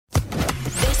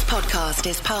podcast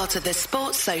is part of the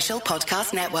Sports Social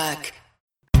Podcast Network.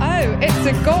 Oh, it's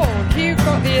a goal. Who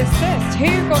got the assist?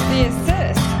 Who got the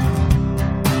assist?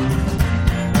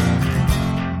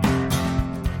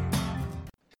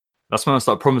 That's when I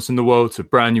start promising the world to a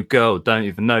brand new girl, don't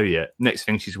even know yet. Next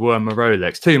thing, she's wearing my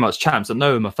Rolex. Too much champs that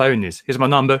know where my phone is. Here's my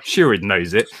number. She already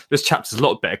knows it. This chaps is a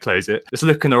lot better close it. This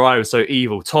look in her eye was so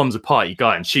evil. Tom's a party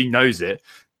guy and she knows it.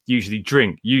 Usually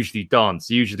drink, usually dance,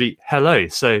 usually hello.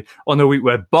 So on a week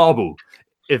where Barble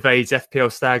evades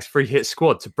FPL Stags free hit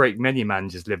squad to break many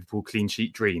managers' Liverpool clean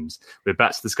sheet dreams, we're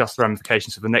back to discuss the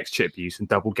ramifications of the next chip use in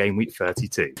double game week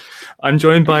 32. I'm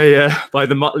joined by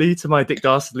the Muttley to my Dick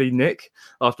Dastardly Nick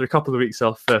after a couple of weeks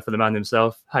off for the man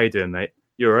himself. How you doing, mate?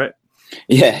 You all right?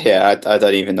 Yeah, I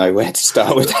don't even know where to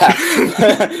start with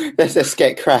that. Let's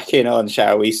get cracking on,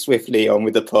 shall we? Swiftly on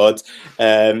with the pod.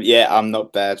 Yeah, I'm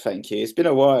not bad, thank you. It's been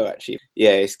a while, actually.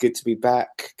 Yeah, it's good to be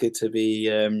back. Good to be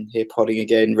here podding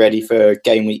again, ready for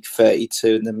game week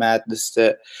 32 and the madness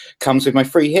that comes with my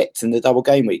free hits and the double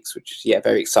game weeks, which is,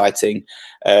 very exciting.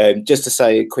 Just to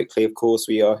say quickly, of course,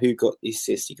 we are Who Got the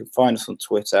Assist. You can find us on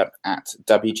Twitter at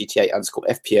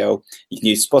WGTA_FPL. You can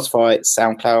use Spotify,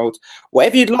 SoundCloud,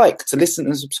 whatever you'd like to listen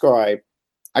and subscribe.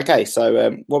 Okay,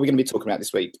 so what are we going to be talking about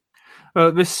this week?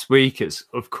 Well, this week is,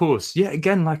 of course, yet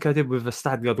again, like I did with a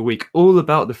Stag the other week, all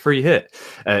about the free hit.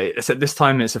 Except this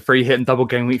time it's a free hit in double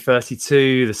game week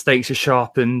 32. The stakes are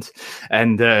sharpened.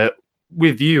 And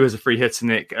with you as a free hitter,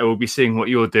 Nick, we'll be seeing what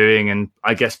you're doing and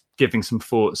I guess giving some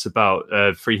thoughts about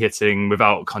free hitting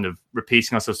without kind of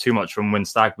repeating ourselves too much from when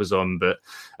Stag was on, but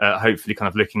hopefully kind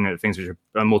of looking at things which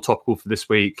are more topical for this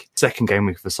week. Second game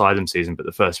week of Asylum season, but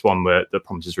the first one where that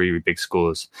promises really, really big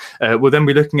scores. We'll then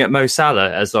be looking at Mo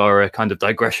Salah as our kind of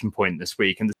digression point this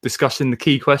week and discussing the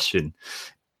key question.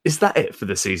 Is that it for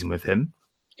the season with him?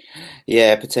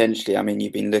 Yeah, potentially. I mean,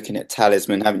 you've been looking at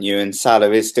talisman, haven't you? And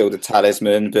Salah is still the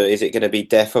talisman, but is it going to be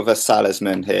death of a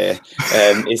talisman here?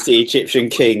 Is the Egyptian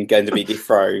king going to be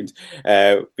dethroned?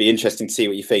 Be interesting to see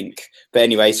what you think. But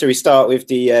anyway, so we start with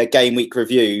the game week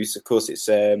reviews. Of course, it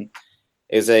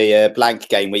was a blank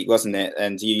game week, wasn't it?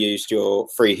 And you used your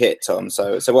free hit, Tom.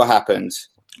 So what happened?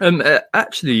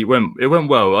 Actually, it went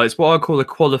well. It's what I call a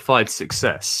qualified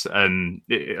success. All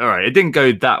right, it didn't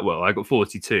go that well. I got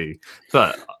 42,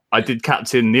 but I did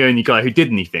captain the only guy who did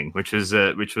anything, which was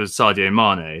Sadio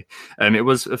Mane. It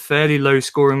was a fairly low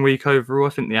scoring week overall. I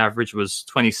think the average was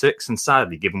 26, and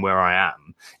sadly, given where I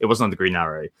am, it wasn't on the green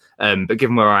arrow. But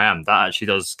given where I am, that actually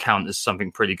does count as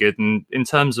something pretty good. And in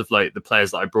terms of like the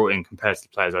players that I brought in compared to the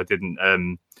players I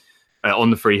didn't.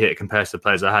 On the free hit compared to the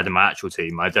players I had in my actual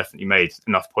team, I definitely made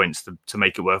enough points to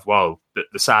make it worthwhile. But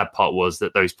the sad part was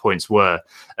that those points were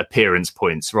appearance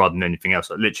points rather than anything else.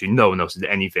 Like literally no one else did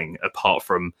anything apart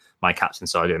from my captain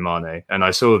Sadio Mane. And I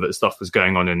saw that stuff was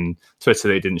going on in Twitter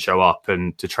that didn't show up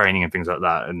and to training and things like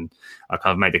that. And I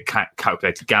kind of made a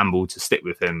calculated gamble to stick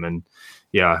with him. And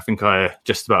yeah, I think I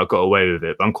just about got away with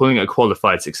it. But I'm calling it a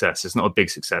qualified success. It's not a big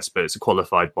success, but it's a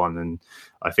qualified one. And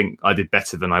I think I did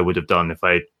better than I would have done if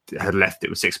I had left it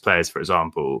with 6 players, for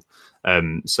example.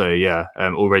 So yeah,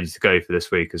 all ready to go for this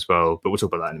week as well. But we'll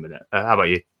talk about that in a minute. How about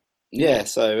you? Yeah,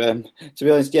 so to be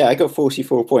honest, I got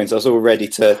 44 points. I was all ready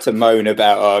to moan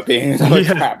about being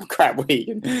a crap week.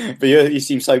 But you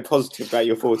seem so positive about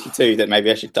your 42 that maybe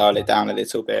I should dial it down a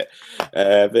little bit.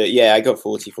 But yeah, I got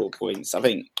 44 points. I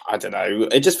think, I don't know,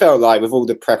 it just felt like with all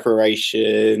the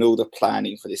preparation, all the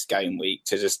planning for this game week,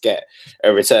 to just get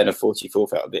a return of 44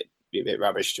 felt a bit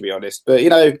rubbish, to be honest. But,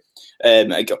 I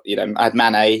had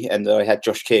Mane and I had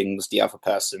Josh King was the other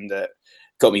person that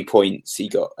got me points. He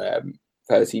got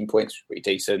 13 points, pretty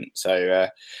decent. So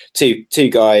two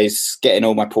guys getting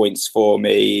all my points for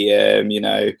me.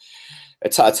 A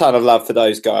ton of love for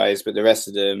those guys, but the rest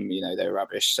of them, they're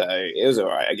rubbish. So it was all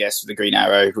right, I guess, with the green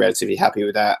arrow. Relatively happy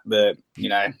with that, but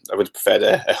I would have preferred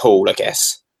a haul, I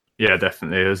guess. Yeah,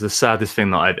 definitely. It was the saddest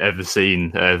thing that I'd ever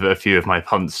seen. A few of my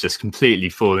punts just completely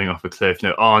falling off a cliff.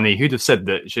 Arnie, who'd have said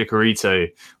that Chicharito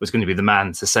was going to be the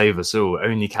man to save us all?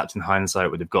 Only Captain Hindsight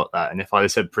would have got that. And if I'd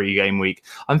have said pre-game week,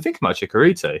 I'm thinking about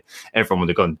Chicharito, everyone would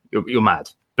have gone, you're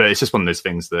mad. But it's just one of those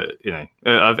things that,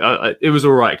 it was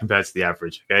all right compared to the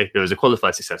average. Okay, it was a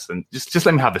qualified success, and just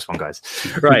let me have this one, guys.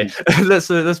 Right, let's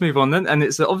move on then. And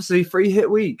it's obviously free hit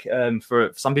week.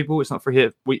 For some people, it's not free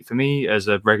hit week for me, as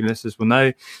regular listeners will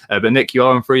know. But Nick, you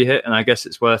are on free hit, and I guess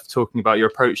it's worth talking about your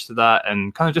approach to that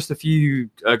and kind of just a few,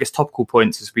 I guess, topical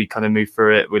points as we kind of move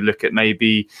through it. We'll look at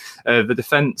maybe the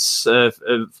defence of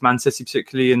Man City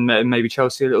particularly, and maybe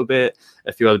Chelsea a little bit.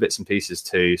 A few other bits and pieces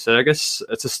too. So I guess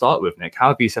to start with, Nick, how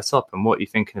have you set up and what are you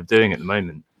thinking of doing at the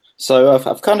moment? So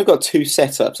I've kind of got 2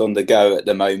 setups on the go at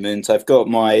the moment. I've got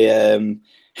my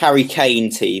Harry Kane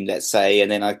team, let's say, and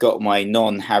then I've got my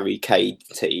non-Harry Kane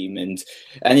team, and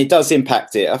it does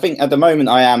impact it. I think at the moment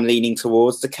I am leaning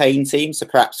towards the Kane team, so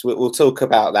perhaps we'll talk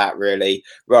about that really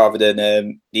rather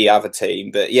than the other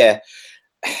team. But yeah,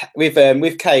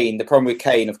 with Kane, the problem with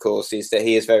Kane, of course, is that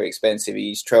he is very expensive.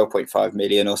 He's 12.5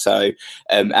 million or so,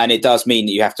 and it does mean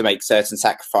that you have to make certain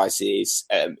sacrifices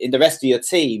in the rest of your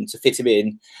team to fit him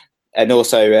in. And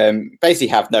also basically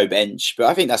have no bench. But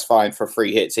I think that's fine for a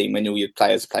free hit team when all your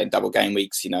players are playing double game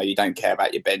weeks. You don't care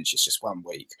about your bench. It's just 1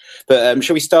 week. But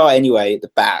shall we start anyway at the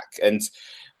back? And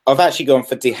I've actually gone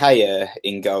for De Gea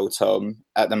in goal, Tom,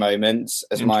 at the moment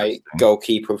as my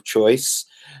goalkeeper of choice.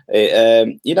 I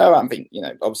think,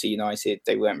 obviously United,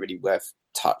 they weren't really worth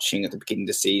touching at the beginning of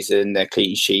the season. Their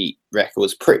clean sheet record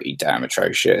was pretty damn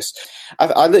atrocious.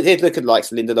 I did look at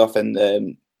Lindelof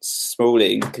and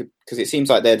Smalling, because it seems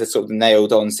like they're the sort of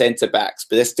nailed on centre backs,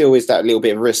 but there still is that little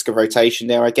bit of risk of rotation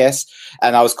there, I guess.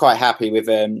 And I was quite happy with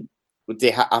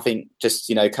I think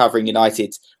just covering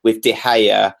United with De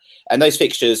Gea and those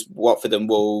fixtures, Watford and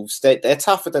Wolves, they're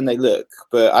tougher than they look,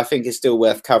 but I think it's still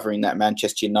worth covering that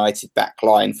Manchester United back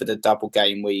line for the double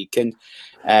game week.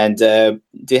 And De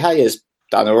Gea's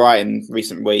done all right in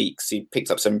recent weeks. He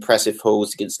picked up some impressive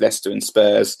hauls against Leicester and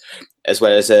Spurs, as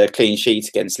well as a clean sheet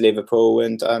against Liverpool.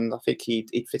 And I think he'd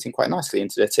fit in quite nicely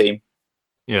into the team.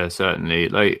 Yeah, certainly.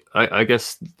 I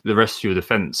guess the rest of your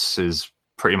defence is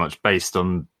pretty much based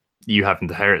on you having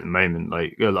De Gea at the moment.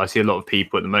 I see a lot of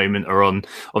people at the moment are on,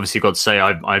 obviously got to say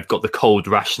I've got the cold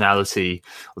rationality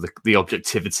or the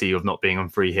objectivity of not being on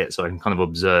free hit, so I can kind of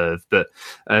observe. But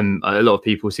a lot of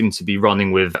people seem to be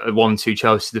running with 1-2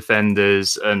 Chelsea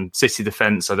defenders and City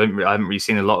defence. I haven't really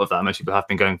seen a lot of that. Most people have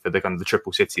been going for the kind of the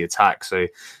triple City attack. So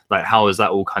how does that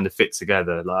all kind of fit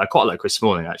together? I quite like Chris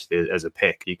Smalling actually as a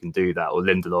pick. You can do that, or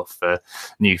Lindelof,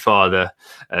 new father,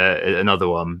 another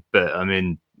one. But I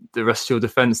mean, the rest of your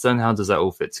defence then, how does that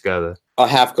all fit together? I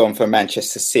have gone for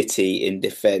Manchester City in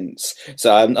defence,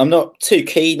 so I'm not too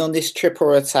keen on this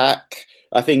triple attack.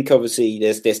 I think obviously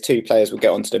there's 2 players, we'll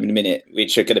get onto them in a minute,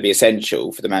 which are going to be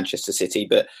essential for the Manchester City,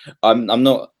 but I'm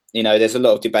not, there's a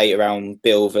lot of debate around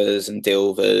Bilvers and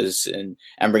Dilvers and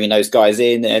bringing those guys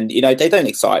in, and they don't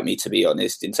excite me, to be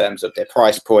honest, in terms of their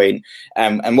price point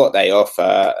and what they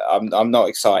offer. I'm not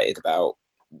excited about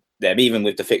them, even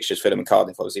with the fixtures. Fulham and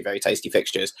Cardiff, obviously very tasty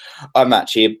fixtures. I'm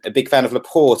actually a big fan of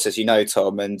Laporte, as you know,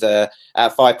 Tom, and at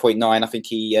 5.9 I think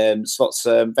he slots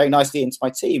very nicely into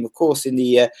my team. Of course, in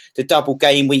the double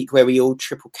game week where we all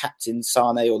triple captained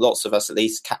Sane, or lots of us at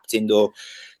least captained or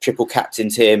triple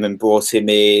captained him and brought him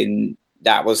in,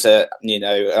 that was an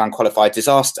unqualified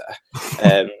disaster.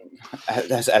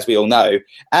 As we all know,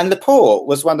 and Laporte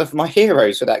was one of my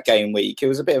heroes for that game week. It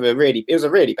was a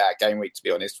really bad game week, to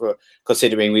be honest, for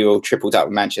considering we all tripled up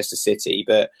with Manchester City.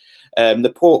 But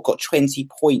Laporte got 20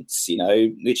 points,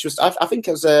 which was I think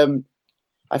that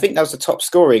was the top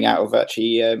scoring out of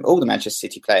actually all the Manchester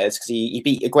City players, because he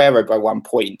beat Aguero by 1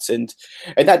 point, and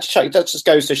that just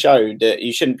goes to show that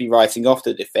you shouldn't be writing off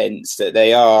the defence. That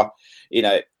they are,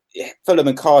 Fulham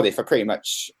and Cardiff are pretty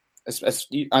much.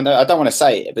 I don't want to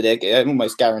say it, but they're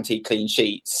almost guaranteed clean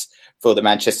sheets for the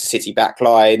Manchester City back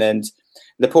line. And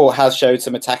Laporte has showed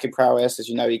some attacking prowess. As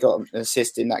you know, he got an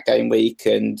assist in that game week,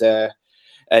 and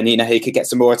he could get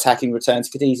some more attacking returns.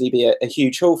 It could easily be a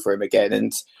huge haul for him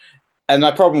again. And my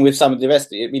problem with some of the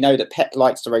rest of it, we know that Pep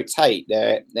likes to rotate.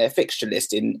 Their fixture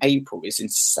list in April is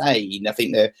insane. I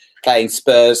think they're playing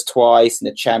Spurs twice in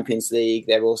the Champions League.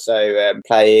 They're also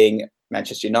playing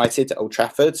Manchester United at Old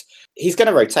Trafford. He's going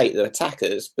to rotate the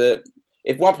attackers, but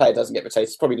if one player doesn't get rotated,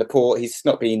 it's probably Laporte. He's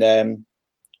not been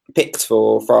picked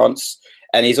for France,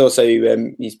 and he's also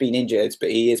he's been injured,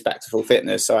 but he is back to full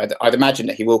fitness. So I'd imagine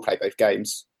that he will play both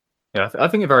games. Yeah, I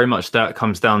think it very much that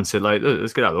comes down to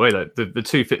let's get out of the way. The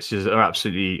 2 fixtures are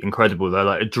absolutely incredible. They're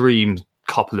like a dream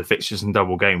couple of fixtures in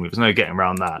double game week. There's no getting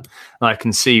around that. And I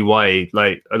can see why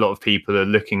a lot of people are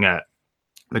looking at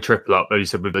the triple up, as you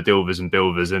said, with the Dilvers and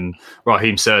Bilvers, and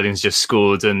Raheem Sterling's just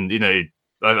scored. And,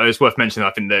 it's worth mentioning,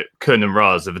 I think that Kun and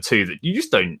Raz are the 2 that you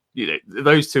just don't,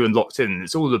 those 2 are locked in.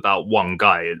 It's all about one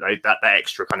guy, that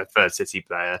extra kind of third City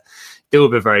player.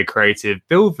 Dilver, very creative.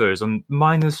 Bilver is on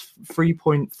minus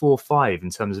 3.45 in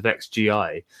terms of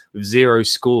XGI, with 0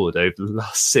 scored over the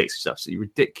last 6, which is absolutely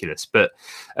ridiculous. But,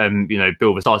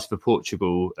 Bilver started for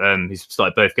Portugal. He's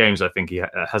started both games, I think,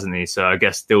 hasn't he? So I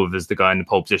guess Dilver's the guy in the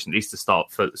pole position, at least to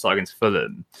start against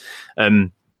Fulham.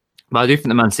 But I do think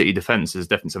the Man City defence is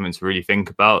definitely something to really think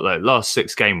about. Last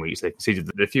 6 game weeks, they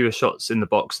conceded the fewest shots in the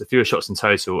box, the fewest shots in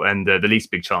total, and the least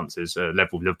big chances,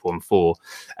 level with Liverpool on 4.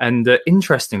 And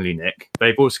interestingly, Nick,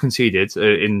 they've also conceded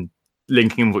in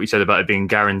linking in what you said about it being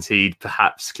guaranteed,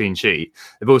 perhaps clean sheet,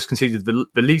 they've also conceded the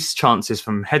least chances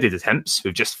from headed attempts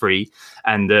with just 3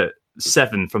 and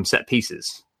 7 from set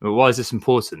pieces. Well, why is this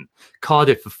important?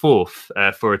 Cardiff are fourth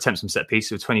for attempts from set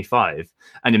pieces with 25.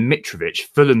 And in Mitrovic,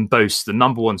 Fulham boasts the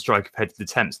number 1 striker of headed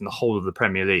attempts in the whole of the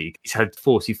Premier League. He's had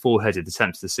 44 headed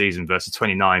attempts this season versus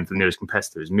 29 for the nearest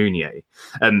competitor is Mounier.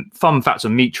 Fun fact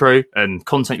on Mitro, and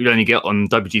content you'll only get on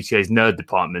WGTA's nerd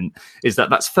department, is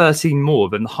that that's 13 more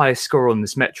than the highest score on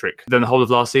this metric than the whole of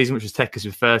last season, which was Tekkas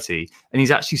with 30. And he's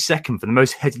actually second for the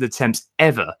most headed attempts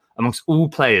ever amongst all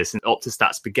players since Opta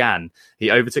Stats began. He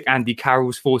overtook Andy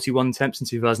Carroll's 41 attempts in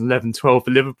 2011-12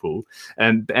 for Liverpool,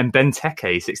 and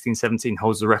Benteke, 16-17,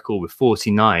 holds the record with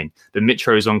 49. But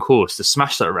Mitro is on course to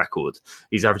smash that record.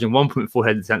 He's averaging 1.4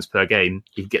 headed attempts per game.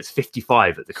 He gets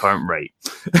 55 at the current rate.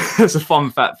 That's a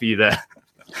fun fact for you there.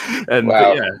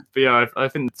 Wow. But yeah, I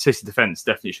think the City defence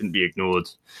definitely shouldn't be ignored.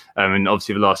 And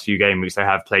obviously, the last few game weeks they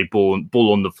have played ball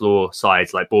on the floor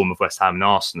sides like Bournemouth, West Ham, and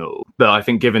Arsenal. But I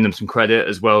think giving them some credit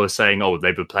as well as saying, oh,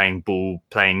 they were playing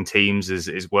ball-playing teams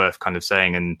is worth kind of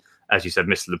saying. And as you said,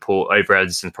 Mr. Laporte over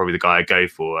Ederson's probably the guy I go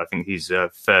for. I think he's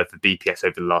third for BPS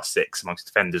over the last 6 amongst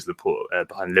defenders, Laporte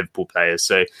behind Liverpool players.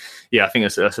 So yeah, I think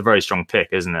that's a very strong pick,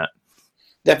 isn't it?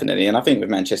 Definitely, and I think with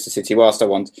Manchester City, whilst I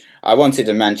wanted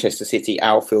a Manchester City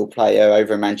outfield player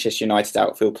over a Manchester United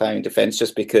outfield player in defence,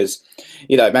 just because,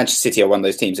 Manchester City are one of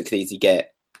those teams that could easily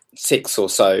get 6 or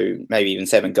so, maybe even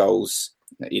 7 goals.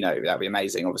 That'd be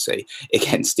amazing, obviously,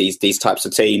 against these types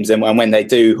of teams. And when they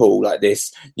do haul like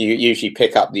this, you usually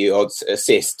pick up the odds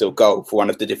assist or goal for one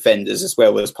of the defenders as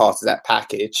well as part of that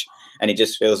package. And it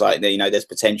just feels like, there's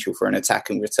potential for an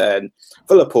attacking return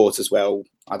for Laporte as well.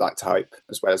 I'd like to hope,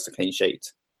 as well as the clean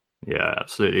sheet. Yeah,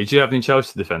 absolutely. Do you have any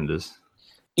Chelsea defenders?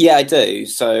 Yeah, I do.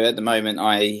 So at the moment,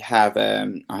 I have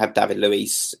David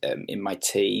Luiz in my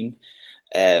team.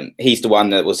 He's the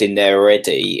one that was in there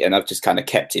already, and I've just kind of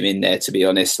kept him in there, to be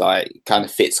honest. Like, kind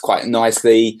of fits quite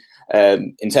nicely.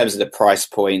 In terms of the price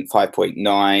point,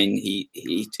 5.9,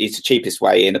 he's the cheapest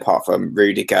way in, apart from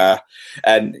Rudiger.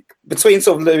 And between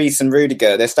sort of Luiz and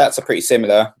Rudiger, their stats are pretty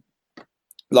similar.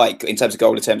 Like, in terms of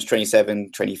goal attempts,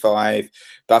 27, 25.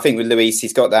 But I think with Luiz,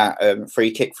 he's got that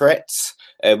free kick threat,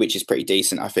 which is pretty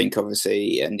decent, I think,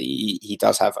 obviously. And he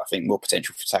does have, I think, more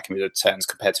potential for attacking returns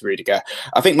compared to Rudiger.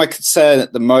 I think my concern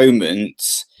at the moment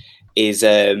is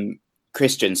Andreas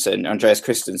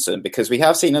Christensen, because we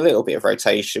have seen a little bit of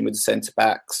rotation with the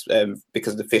centre-backs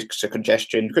because of the fixture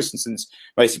congestion. Christensen's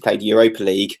mostly played Europa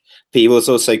League, but he was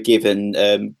also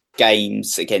given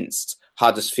games against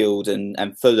Huddersfield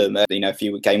and Fulham, a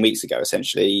few game weeks ago,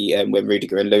 essentially, when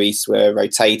Rudiger and Luiz were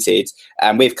rotated.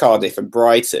 And with Cardiff and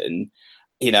Brighton,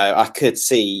 I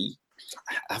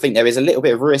think there is a little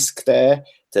bit of risk there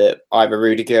that either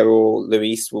Rudiger or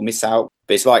Luiz will miss out.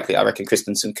 But it's likely, I reckon,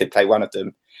 Christensen could play one of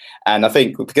them. And I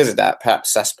think because of that,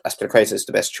 perhaps Azpilicueta is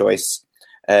the best choice.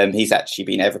 He's actually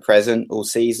been ever present all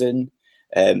season.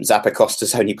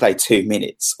 Zappacosta's only played 2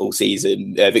 minutes all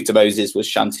season. Victor Moses was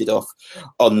shunted off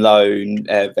on loan,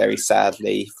 very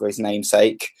sadly, for his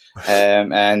namesake.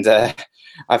 I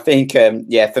think,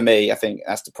 for me, I think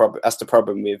that's the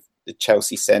problem with the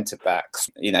Chelsea centre backs.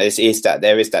 There is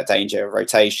that danger of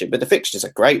rotation, but the fixtures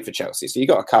are great for Chelsea, so you've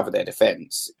got to cover their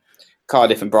defence.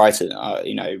 Cardiff and Brighton are,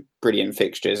 brilliant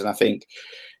fixtures, and I think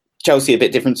Chelsea a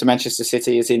bit different to Manchester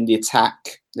City is in the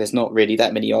attack. There's not really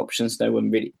that many options. No one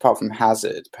really, apart from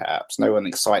Hazard, perhaps, no one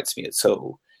excites me at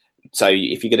all. So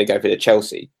if you're going to go for the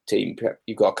Chelsea team,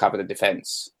 you've got to cover the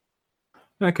defence.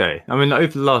 Okay. I mean,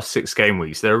 over the last 6 game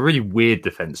weeks, they're a really weird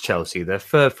defence, Chelsea. They're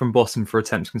 3rd from bottom for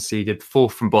attempts conceded,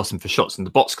 4th from bottom for shots in the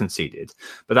box conceded.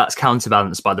 But that's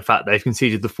counterbalanced by the fact they've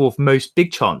conceded the 4th most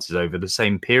big chances over the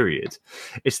same period.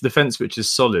 It's the defence which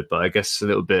is solid, but I guess a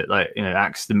little bit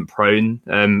accident prone.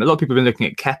 A lot of people have been looking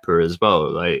at Kepa as well.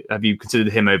 Like, have you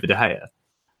considered him over De Gea?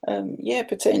 Yeah,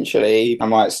 potentially. I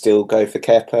might still go for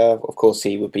Kepa. Of course,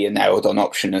 he would be a nailed-on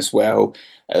option as well,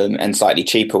 and slightly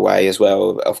cheaper way as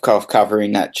well of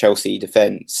covering that Chelsea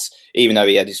defence. Even though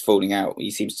he had his falling out, he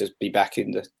seems to be back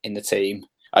in the team.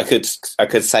 I could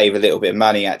save a little bit of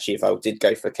money actually if I did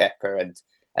go for Kepa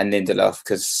and Lindelof,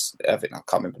 because I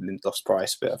can't remember Lindelof's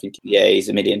price, but I think he's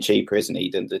 $1 million cheaper, isn't he,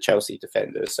 than the Chelsea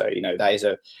defender? So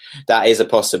that is a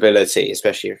possibility,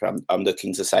 especially if I'm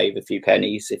looking to save a few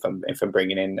pennies if I'm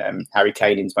bringing in Harry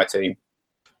Kane into my team.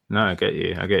 No, I get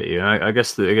you. And I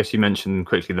guess you mentioned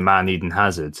quickly the man Eden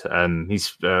Hazard.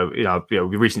 He's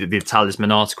we recently did the talisman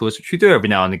articles, which we do every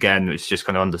now and again. It's just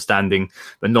kind of understanding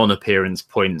the non-appearance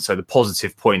points, so the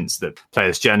positive points that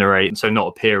players generate. So not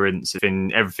appearance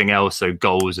in everything else, so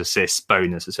goals, assists,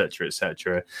 bonus, etc.,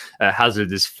 etc.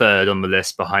 Hazard is third on the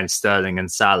list behind Sterling and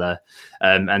Salah,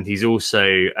 and he's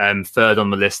also third on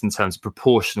the list in terms of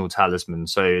proportional talisman.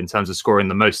 So in terms of scoring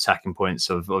the most attacking points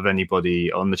of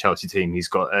anybody on the Chelsea team, he's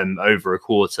got over a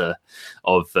quarter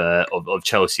of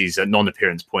Chelsea's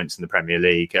non-appearance points in the Premier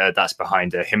League. That's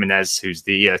behind Jimenez, who's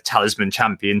the talisman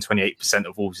champion, 28%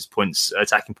 of all his points,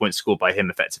 attacking points scored by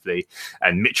him effectively,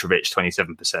 and Mitrovic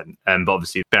 27%. But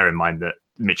obviously, bear in mind that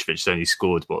Mitrovic only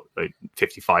scored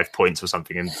 55 points or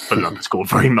something, and Fulham scored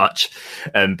very much.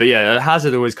 But yeah,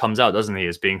 Hazard always comes out, doesn't he,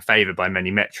 as being favoured by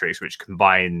many metrics, which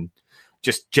combine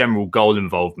just general goal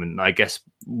involvement. I guess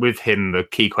with him, the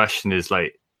key question is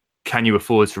can you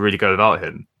afford to really go without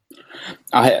him?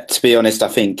 To be honest, I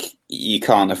think you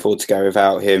can't afford to go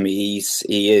without him. He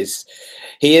is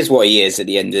what he is at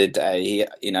the end of the day.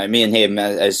 Me and him,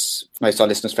 as most of our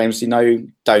listeners famously know,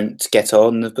 don't get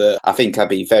on. But I think I'd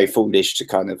be very foolish to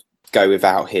kind of go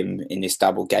without him in this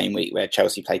double game week where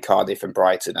Chelsea play Cardiff and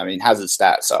Brighton. I mean, Hazard's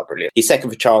stats are brilliant. He's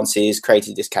second for chances,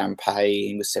 created this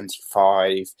campaign with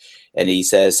 75, and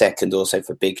he's second also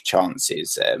for big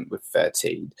chances with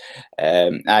 13.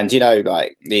 And, he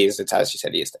is as you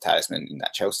said, he is the talisman in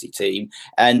that Chelsea team.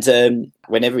 And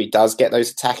whenever he does get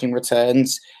those attacking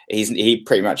returns, he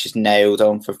pretty much is nailed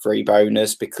on for free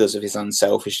bonus because of his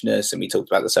unselfishness. And we talked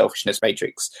about the selfishness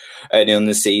matrix early on in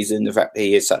the season, the fact that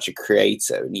he is such a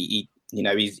creator, and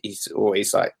he's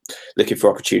always looking for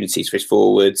opportunities for his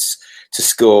forwards to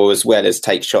score as well as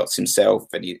take shots himself,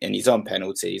 and he's on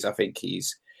penalties. I think he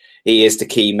is the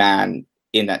key man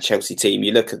in that Chelsea team.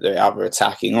 You look at the other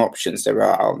attacking options there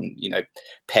are,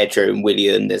 Pedro and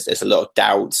Willian. There's a lot of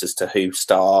doubts as to who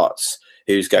starts,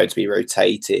 who's going to be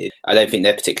rotated. I don't think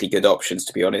they're particularly good options,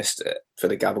 to be honest, for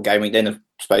the double game week. Then I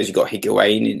suppose you've got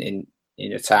Higuain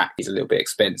in attack. He's a little bit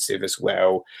expensive as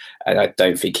well, and I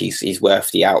don't think he's worth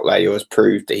the outlay, or has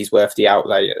proved that he's worth the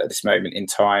outlay at this moment in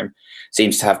time.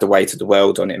 Seems to have the weight of the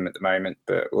world on him at the moment,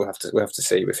 but we'll have to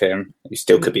see with him. He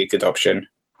still could be a good option.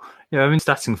 Yeah, I mean,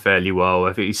 statting fairly well.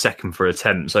 I think he's second for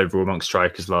attempts overall amongst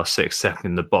strikers last 6, second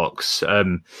in the box.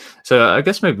 So I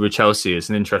guess maybe with Chelsea, it's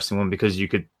an interesting one because you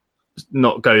could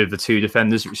not go with the two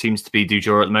defenders, which seems to be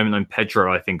Dujardin at the moment. And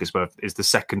Pedro, I think, is the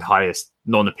second highest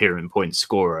non-appearance point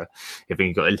scorer. I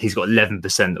think he's got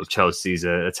 11% of Chelsea's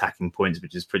attacking points,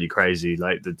 which is pretty crazy.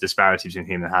 The disparity between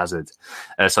him and Hazard.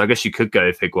 So I guess you could go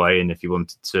with Higuain if you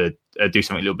wanted to do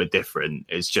something a little bit different.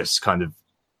 It's just kind of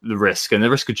the risk, and the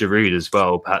risk of Giroud as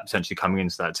well, perhaps potentially coming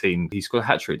into that team. He scored a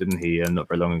hat-trick, didn't he, not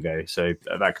very long ago? So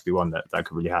that could be one that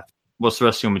could really happen. What's the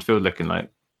rest of your midfield looking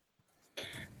like?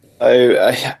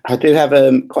 I do have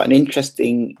quite an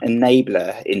interesting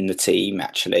enabler in the team,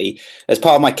 actually. As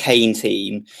part of my Kane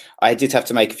team, I did have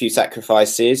to make a few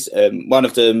sacrifices. One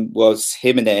of them was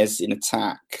Jimenez in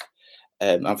attack.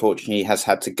 Unfortunately, he has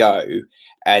had to go.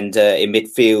 And in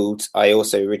midfield, I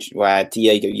also originally had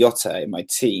Diego Jota in my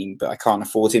team, but I can't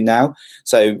afford him now.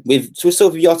 So with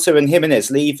sort of Jota and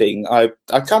Jimenez leaving, I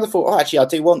kind of thought, actually, I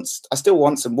still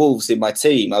want some Wolves in my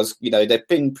team. They've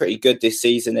been pretty good this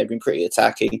season. They've been pretty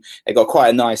attacking. They got quite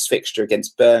a nice fixture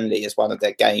against Burnley as one of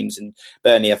their games, and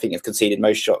Burnley, I think, have conceded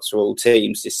most shots for all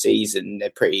teams this season.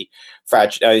 They're pretty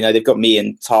fragile. They've got me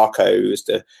and Tarko as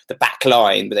the back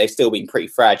line, but they've still been pretty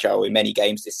fragile in many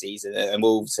games this season, and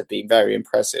Wolves have been very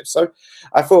impressive. So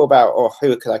I thought about,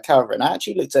 who could I cover? And I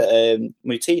actually looked at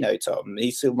Moutinho, Tom.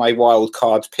 He's still my wild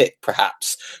card pick,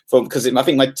 perhaps, because I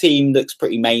think my team looks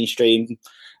pretty mainstream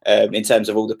in terms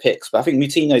of all the picks. But I think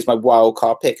Moutinho is my wild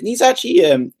card pick, and he's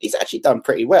actually done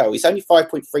pretty well. He's only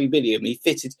 5.3 million. He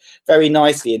fitted very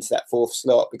nicely into that fourth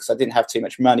slot because I didn't have too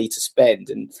much money to spend,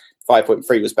 and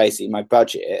 5.3 was basically my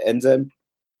budget. And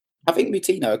I think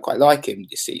Moutinho, I quite like him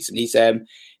this season. He's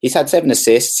had 7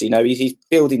 assists. He's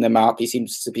building them up. He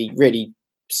seems to be really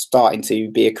starting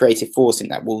to be a creative force in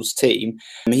that Wolves team.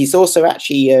 He's also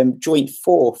actually joint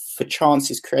 4th for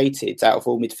chances created out of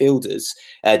all midfielders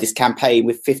this campaign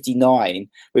with 59,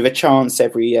 with a chance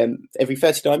every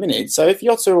 39 minutes. So if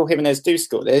Jota or Jimenez do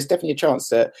score, there's definitely a chance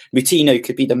that Moutinho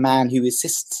could be the man who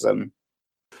assists them.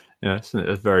 Yeah, it's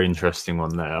a very interesting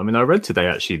one there. I mean, I read today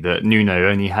actually that Nuno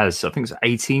only has, I think it's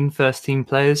 18 first-team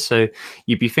players. So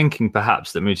you'd be thinking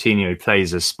perhaps that Moutinho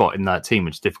plays a spot in that team,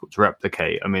 which is difficult to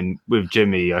replicate. I mean, with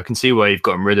Jimmy, I can see why you've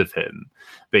gotten rid of him.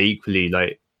 But equally,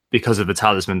 because of the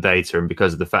talisman data and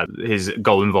because of the fact that his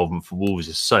goal involvement for Wolves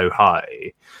is so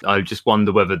high, I just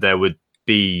wonder whether there would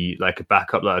be like a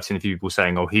backup. Like I've seen a few people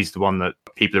saying, "Oh, he's the one that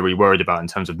people are really worried about in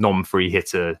terms of non-free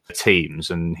hitter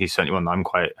teams," and he's certainly one that I'm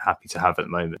quite happy to have at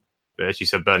the moment. But as you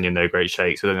said, Burnley are no great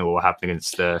shakes. I don't know what will happen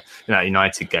against in that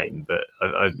United game, but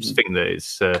I just think that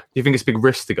it's. Do you think it's a big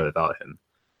risk to go without him?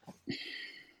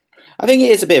 I think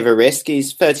it is a bit of a risk.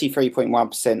 He's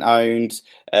 33.1% owned.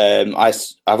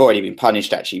 I've already been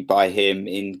punished actually by him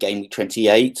in game week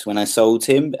 28 when I sold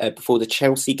him before the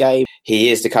Chelsea game.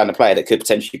 He is the kind of player that could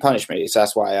potentially punish me. So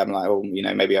that's why I'm like, oh,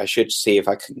 maybe I should see if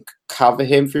I can cover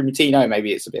him through Moutinho.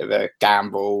 Maybe it's a bit of a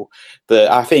gamble.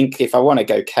 But I think if I want to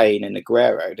go Kane and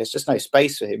Aguero, there's just no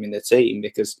space for him in the team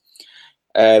because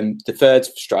the third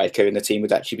striker in the team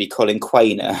would actually be Colin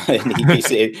Quainer, and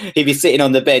he'd be sitting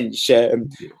on the bench.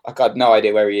 I've got no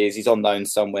idea where he is. He's on loan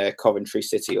somewhere, Coventry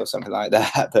City or something like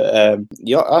that. But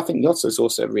I think Jota is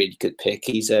also a really good pick.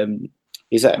 He's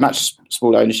at a much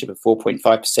smaller ownership of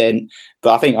 4.5%,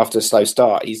 but I think after a slow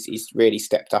start, he's really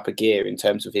stepped up a gear in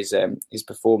terms of his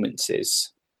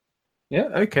performances. Yeah.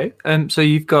 Okay. So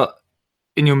you've got.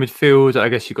 In your midfield, I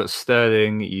guess you've got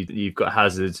Sterling, you've got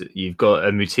Hazard, you've got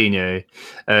Moutinho.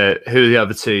 Who are the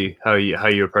other two? How are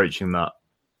you approaching that?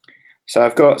 So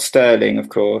I've got Sterling, of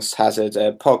course, Hazard,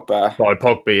 Pogba. Oh,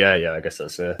 Pogba, yeah. I guess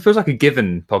that's it feels like a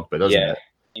given Pogba, doesn't it?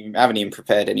 I haven't even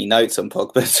prepared any notes on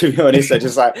Pogba, to be honest. I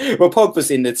just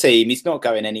Pogba's in the team. He's not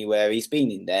going anywhere. He's been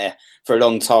in there for a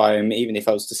long time. Even if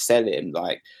I was to sell him,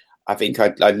 I think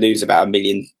I'd lose about $1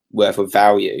 million worth of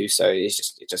value. So it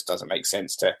just doesn't make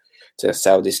sense to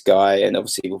sell this guy. And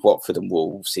obviously with Watford and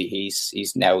Wolves,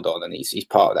 he's nailed on, and he's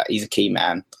part of that. He's a key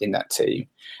man in that team.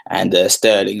 And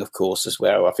Sterling, of course, as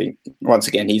well. I think once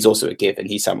again he's also a given.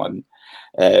 He's someone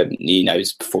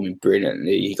he's performing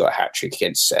brilliantly. He got a hat-trick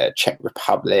against Czech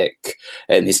Republic,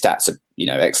 and his stats are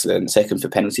excellent. Second for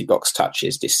penalty box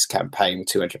touches this campaign with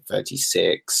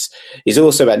 236. He's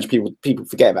also, and people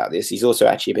forget about this, he's also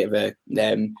actually a bit of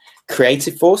a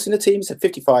creative force in the team. He's had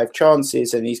 55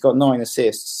 chances and he's got 9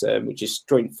 assists, which is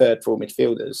joint third for all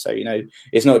midfielders. So,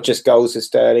 it's not just goals for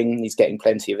Sterling. He's getting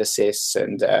plenty of assists,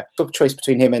 and got a choice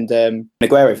between him and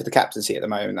Aguero for the captaincy at the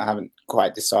moment. I haven't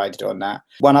quite decided on that.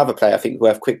 One other player I think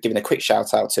worth giving a quick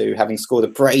shout out to, having scored a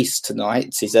brace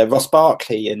tonight, is Ross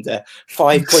Barkley, and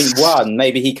 5.1.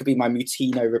 Maybe he could be my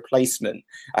Moutinho replacement.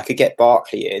 I could get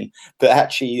Barkley in, but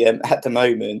actually at the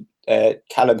moment,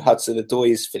 Callum Hudson-Odoi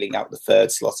is filling out the third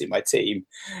slot in my team.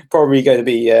 Probably going to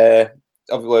be,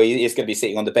 he is going to be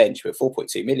sitting on the bench, but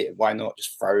 4.2 million. Why not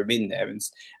just throw him in there?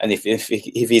 And if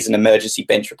he's an emergency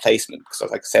bench replacement, because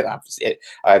like I said,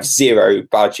 I have zero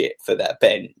budget for that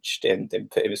bench, then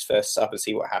put him as first sub and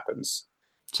see what happens.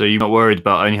 So you're not worried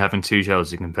about only having 2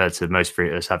 Chelsea compared to most free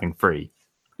hitters having 3?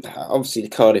 Obviously, the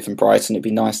Cardiff and Brighton, it'd be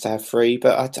nice to have 3,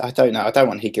 but I don't know. I don't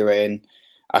want Higuain.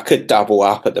 I could double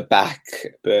up at the back,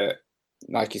 but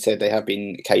like you said, they have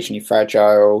been occasionally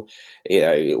fragile.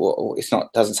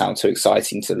 Doesn't sound too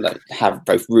exciting to have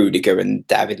both Rudiger and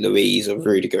David Luiz, or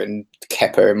Rudiger and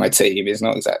Kepa in my team. It's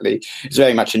not exactly. It's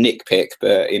very much a nitpick,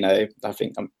 but I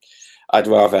think I'd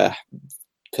rather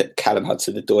put Callum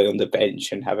Hudson-Odoi on the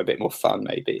bench and have a bit more fun,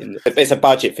 maybe. And it's a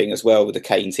budget thing as well with the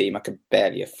Kane team. I could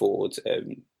barely afford,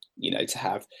 to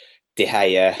have De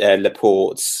Gea,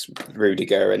 Laporte,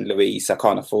 Rudiger and Luiz. I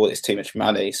can't afford it. It's too much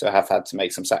money, so I have had to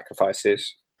make some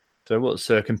sacrifices. So what's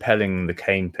compelling the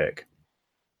Kane pick?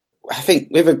 I think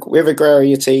with Aguero,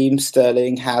 your team,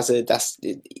 Sterling, Hazard,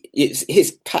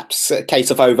 it's perhaps a case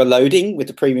of overloading with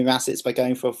the premium assets by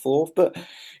going for a fourth. But,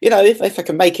 if I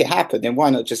can make it happen, then why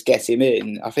not just get him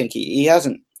in? I think he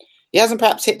hasn't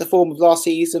perhaps hit the form of last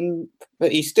season,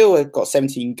 but he's still got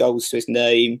 17 goals to his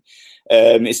name.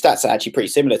 His stats are actually pretty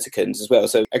similar to Kun's as well.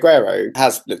 So Aguero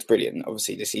has looked brilliant,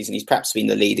 obviously, this season. He's perhaps been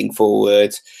the leading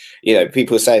forward.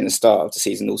 People were saying at the start of the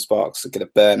season all sparks are going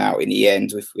to burn out in the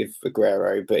end with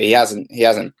Aguero, but he hasn't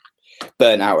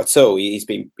burnt out at all. He's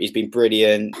been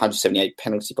brilliant. 178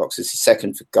 penalty boxes. He's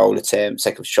second for goal attempts,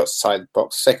 second for shots inside the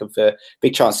box, second for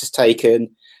big chances taken,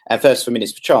 and first for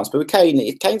minutes per chance. But with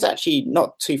Kane's actually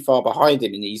not too far behind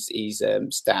him in these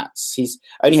stats. He's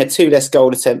only had 2 less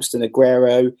goal attempts than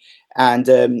Aguero. And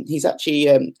Kane's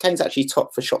actually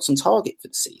top for shots on target for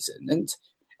the season. And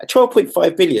at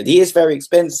 12.5 million, he is very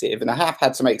expensive. And I have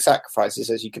had to make sacrifices,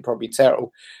 as you could probably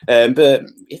tell. But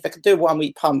if I could do a 1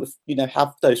 week punt with,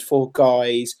 have those 4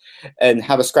 guys and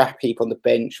have a scrap heap on the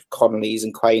bench of Connolly's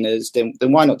and Quainers, then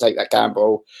why not take that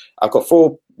gamble? I've got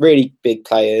 4 really big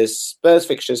players. Spurs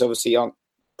fixtures obviously aren't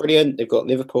brilliant. They've got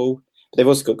Liverpool, but they've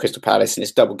also got Crystal Palace, and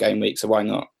it's double game week. So why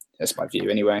not? That's my view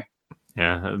anyway.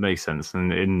 Yeah, that makes sense.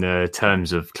 And in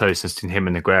terms of closeness to him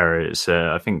and Aguero, it's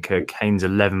I think Kane's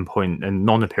 11 point and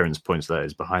non-appearance points there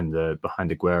is behind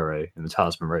Aguero in the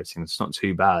talisman rating. It's not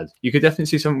too bad. You could definitely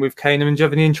see something with Kane. I mean, do you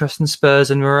have any interest in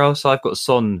Spurs anywhere else? I've got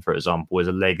Son, for example, as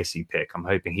a legacy pick. I'm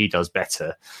hoping he does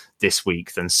better this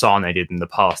week than Sane did in the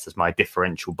past as my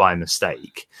differential by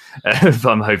mistake. But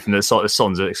I'm hoping that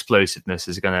Son's explosiveness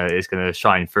is gonna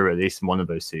shine through at least in one of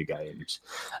those two games.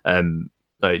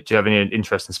 Like, do you have any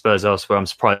interest in Spurs elsewhere? I'm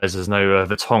surprised there's no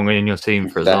Vertonghen in your team,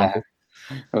 for example.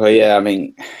 Well, yeah, I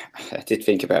mean, I did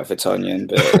think about Vertonghen,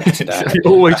 but you're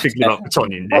always thinking about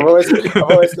Vertonghen, Nick. I've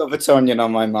always got Vertonghen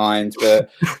on my mind, but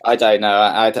I don't know.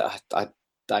 I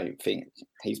don't think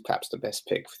he's perhaps the best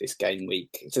pick for this game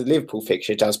week. The Liverpool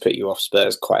fixture does put you off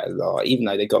Spurs quite a lot, even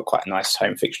though they got quite a nice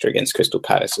home fixture against Crystal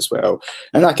Palace as well.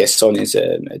 And I guess Son is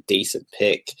a decent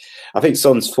pick. I think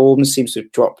Son's form seems to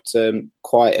have dropped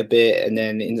quite a bit. And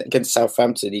then against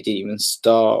Southampton, he didn't even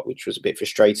start, which was a bit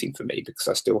frustrating for me because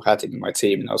I still had him in my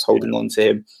team and I was holding on to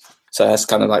him. So that's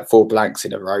kind of like 4 blanks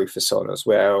in a row for Son as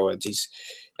well. And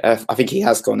I think he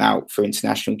has gone out for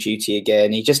international duty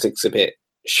again. He just looks a bit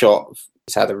shot.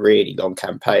 He's had a really long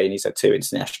campaign. He's had 2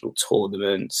 international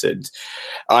tournaments, and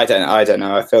I don't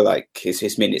know. I feel like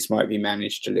his minutes might be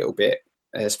managed a little bit,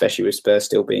 especially with Spurs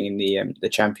still being in the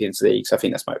Champions League. So I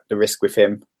think that's the risk with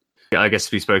him. I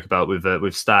guess we spoke about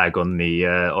with Stag on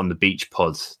the beach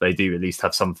pod. They do at least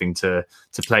have something to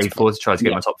play for to try to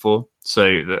get my top 4. So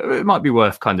it might be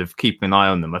worth kind of keeping an eye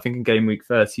on them. I think in game week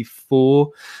 34,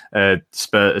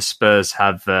 Spurs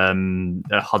have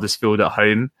Huddersfield at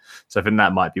home. So I think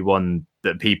that might be one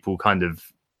that people kind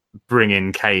of bring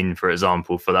in Kane, for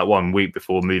example, for that 1 week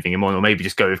before moving him on, or maybe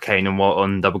just go with Kane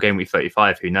on double game week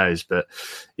 35. Who knows? But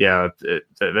yeah,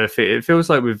 it feels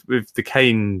like with the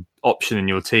Kane option in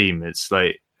your team, it's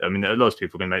like, I mean, a lot of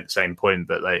people can make the same point,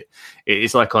 but like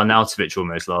it's like Arnautovic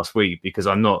almost last week, because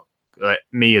I'm not, like,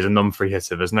 me as a non-free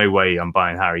hitter, there's no way I'm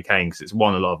buying Harry Kane because it's a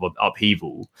lot of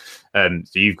upheaval. So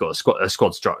you've got a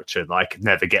squad structure that I could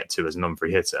never get to as a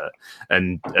non-free hitter,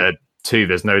 and 2,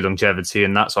 there's no longevity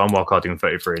in that. So I'm wildcarding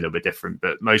 33 a little bit different,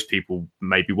 but most people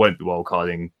maybe won't be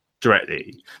wildcarding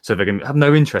directly, so they're going to have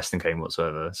no interest in Kane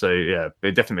whatsoever. So yeah,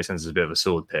 it definitely makes sense as a bit of a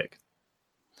sword pick.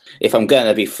 If I'm going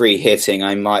to be free hitting,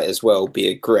 I might as well be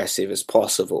aggressive as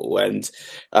possible. And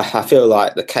I feel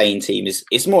like the Kane team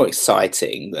is more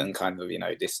exciting than kind of,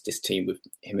 this team with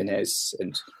Jimenez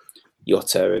and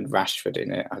Jota and Rashford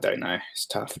in it. I don't know. It's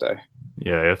tough though.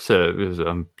 Yeah,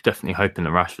 I'm definitely hoping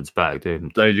that Rashford's back,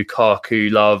 dude. No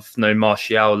Lukaku love, no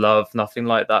Martial love, nothing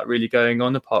like that really going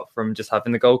on apart from just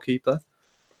having the goalkeeper.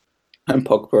 And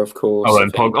Pogba, of course. Oh,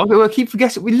 and Pogba. Oh, I keep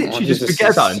forgetting. We literally just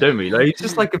forget about him, don't we? Like, it's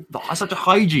just like such a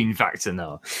hygiene factor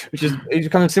now, which is it's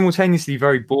kind of simultaneously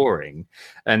very boring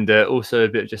and also a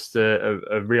bit just a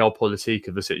realpolitik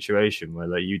of the situation where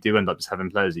like you do end up just having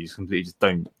players that you completely just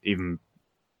don't even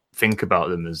think about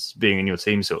them as being in your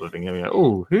team, sort of thing. You're like,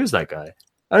 oh, who is that guy?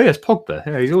 Oh yes, Pogba.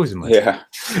 Yeah, he's always in my team.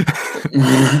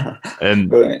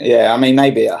 Yeah, I mean,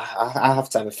 maybe I have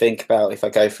to have a think about if I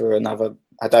go for another.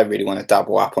 I don't really want to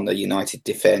double up on the United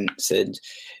defence, and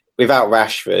without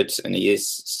Rashford, and he is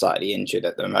slightly injured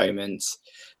at the moment,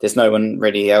 there's no one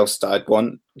really else that I'd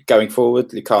want going forward.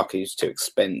 Lukaku's too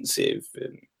expensive.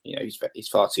 He's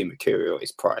far too mercurial at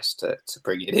his price to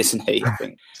bring it, isn't he? I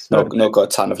think not got a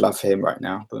ton of love for him right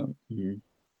now. But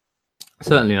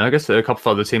certainly, I guess there are a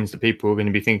couple of other teams that people are going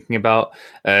to be thinking about.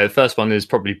 First one is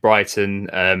probably Brighton.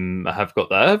 I've got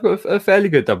a fairly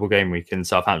good double game week in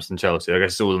Southampton Chelsea. I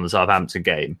guess it's all in the Southampton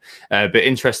game. But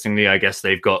interestingly, I guess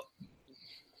they've got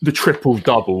the triple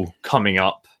double coming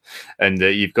up. And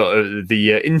you've got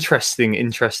the interesting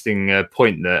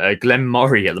point that Glenn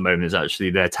Murray at the moment is actually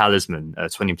their talisman,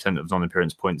 20% of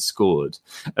non-appearance points scored.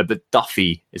 But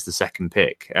Duffy is the second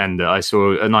pick. And I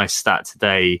saw a nice stat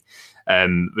today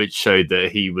which showed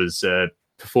that he was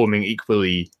performing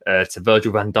equally to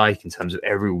Virgil van Dijk in terms of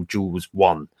aerial duels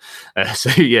won. So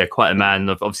yeah, quite a man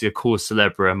of obviously a cause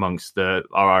célèbre amongst our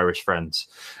Irish friends.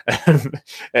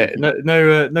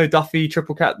 No Duffy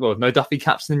triple cap. Well, no Duffy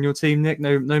captain in your team, Nick.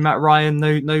 No Matt Ryan.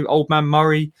 No old man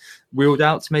Murray wheeled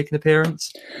out to make an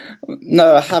appearance.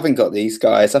 No, I haven't got these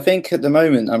guys. I think at the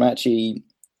moment I'm actually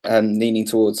leaning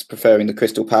towards preferring the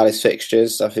Crystal Palace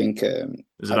fixtures. I think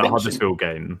is it that Huddersfield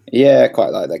game? Yeah, I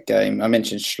quite like that game. I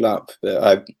mentioned Schlupp,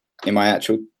 but in my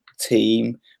actual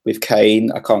team with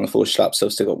Kane, I can't afford Schlupp, so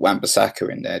I've still got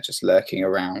Wan-Bissaka in there just lurking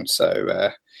around.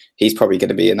 So he's probably going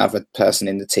to be another person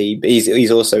in the team. But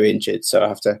he's also injured, so I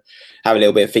have to have a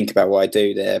little bit of think about what I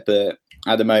do there. But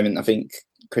at the moment, I think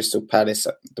Crystal Palace,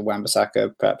 the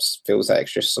Wan-Bissaka perhaps fills that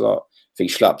extra slot. I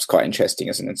think Schlupp's quite interesting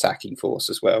as an attacking force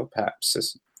as well, perhaps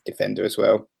as defender as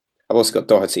well. I've also got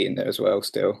Doherty in there as well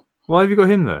still. Why have you got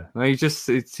him there? Like,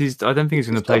 he's. I don't think he's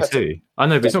going to play two. I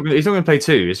know, but he's not going to play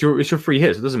two. It's your free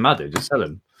hit, so it doesn't matter. Just sell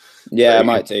him. Yeah, I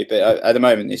might do, but at the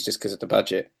moment it's just because of the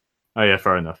budget. Oh yeah,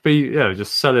 fair enough. But yeah,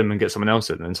 just sell him and get someone else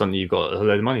in, and suddenly you've got a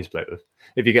load of money to play with.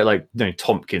 If you get like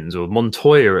Tompkins or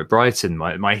Montoya at Brighton,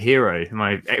 my hero,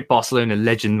 my Barcelona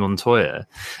legend Montoya,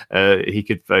 he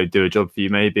could do a job for you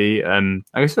maybe. I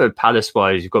guess Palace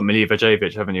wise, you've got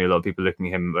Milivojevic, haven't you? A lot of people looking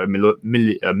at him.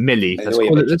 Millie,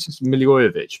 let's just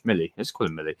Milivojevic. Millie, let's call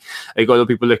him Millie. You've got a lot of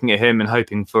people looking at him and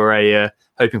hoping for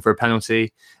a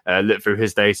penalty. Look through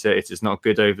his data; it is not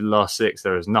good over the last 6.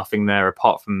 There is nothing there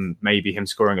apart from maybe him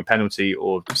scoring a penalty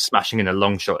or smashing in a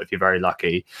long shot if you're very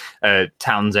lucky.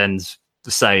 Townsend's the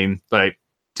same, like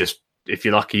just if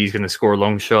you're lucky, he's going to score a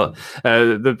long shot.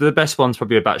 The best one's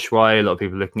probably a Batshuayi. A lot of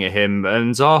people looking at him,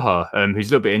 and Zaha, who's a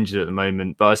little bit injured at the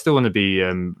moment, but I still want to be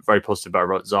very positive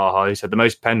about Zaha. He's had the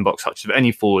most pen box touches of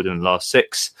any forward in the last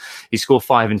 6. He scored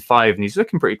 5 and 5, and he's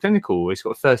looking pretty clinical. He's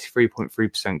got a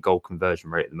 33.3% goal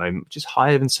conversion rate at the moment, which is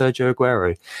higher than Sergio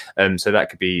Aguero. So that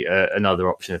could be another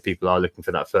option if people are looking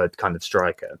for that third kind of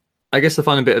striker. I guess the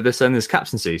final bit of this then is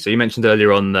captaincy. So you mentioned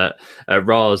earlier on that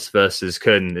Raz versus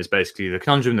Kun is basically the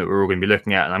conundrum that we're all going to be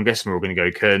looking at, and I'm guessing we're all going to go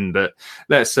Kun. But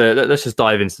let's just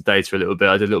dive into the data a little bit.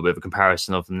 I did a little bit of a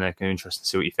comparison of them there. Kind of interesting to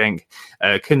see what you think.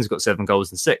 Kun's got 7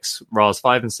 goals and 6. Raz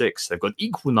 5 and 6. They've got an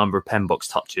equal number of pen box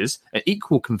touches, an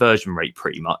equal conversion rate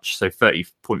pretty much. So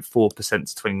 30.4%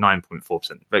 to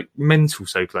 29.4%. Like mental,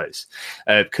 so close.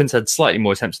 Kun's had slightly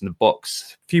more attempts in the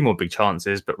box, a few more big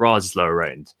chances, but Raz is lower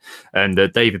owned. And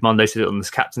David Monday said it on this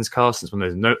captain's cast. It's one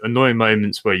of those annoying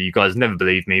moments where you guys never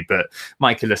believe me, but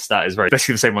my killer stat is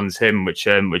basically the same one as him, which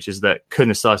is that Kun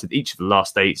has started each of the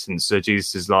last 8 since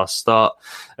Jesus' last start.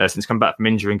 Since coming back from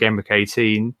injury in game week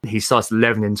 18, he started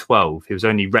 11 in 12. He was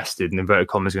only rested in inverted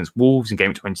commas against Wolves in game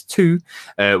week 22,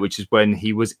 which is when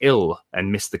he was ill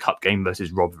and missed the cup game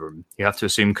versus Rotherham. You have to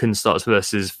assume Kun starts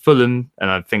versus Fulham,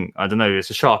 and I don't know, it's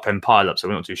a sharp end pile-up, so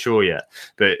we're not too sure yet.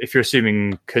 But if you're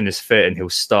assuming Kun is fit and he'll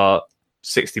start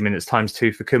 60 minutes times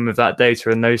 2 for Kun with that data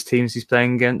and those teams he's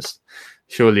playing against,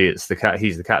 surely he's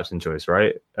the captain choice,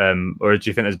 right? Or do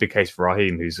you think there's a big case for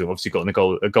Raheem, who's obviously got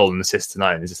a goal and assist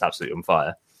tonight and is just absolutely on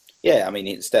fire? Yeah, I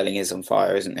mean, Sterling is on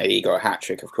fire, isn't he? He got a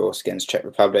hat-trick, of course, against Czech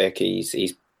Republic.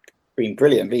 He's been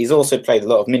brilliant, but he's also played a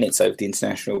lot of minutes over the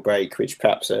international break, which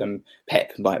perhaps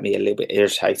Pep might be a little bit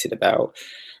irritated about.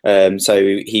 So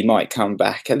he might come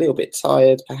back a little bit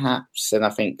tired, perhaps, and I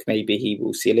think maybe he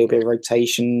will see a little bit of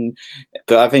rotation.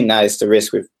 But I think that is the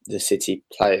risk with the City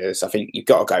players. I think you've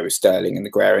got to go with Sterling and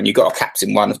Aguero, and you've got to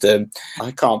captain one of them.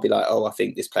 I can't be like, I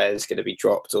think this player is going to be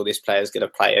dropped or this player is going to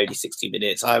play only 60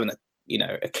 minutes. I haven't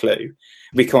a clue.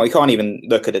 We can't even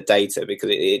look at the data because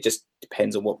it just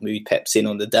depends on what mood Pep's in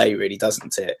on the day, really,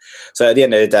 doesn't it? So at the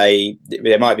end of the day,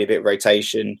 there might be a bit of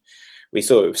rotation. We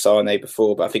saw it with Sane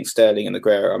before, but I think Sterling and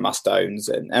Aguero are must-owns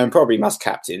and probably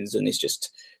must-captains. And it's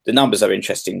just, the numbers are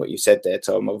interesting, what you said there,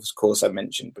 Tom. Of course, I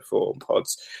mentioned before on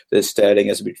pods that Sterling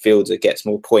as a midfielder gets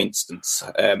more points than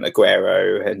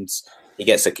Aguero, and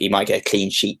he might get a clean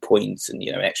sheet point and,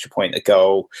 extra point a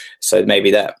goal. So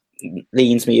maybe that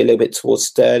leans me a little bit towards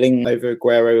Sterling over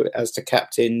Aguero as the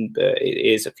captain, but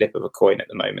it is a flip of a coin at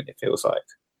the moment, it feels like.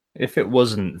 If it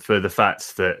wasn't for the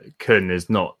fact that Kun is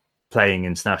not playing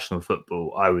international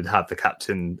football, I would have the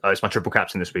captain. It's my triple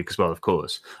captain this week as well, of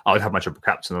course. I would have my triple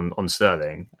captain on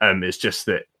Sterling. It's just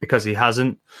that because he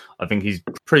hasn't, I think he's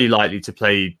pretty likely to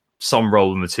play some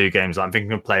role in the 2 games. I'm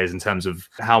thinking of players in terms of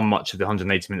how much of the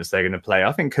 180 minutes they're going to play.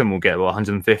 I think Kun will get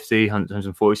 150,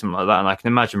 140, something like that. And I can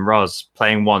imagine Raz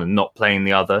playing one and not playing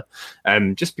the other.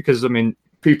 Just because,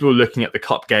 people are looking at the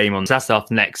cup game on Saturday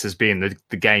next as being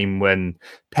the game when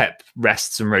Pep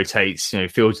rests and rotates,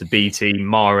 fields the B team,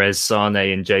 Mahrez, Sane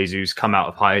and Jesus come out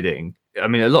of hiding. A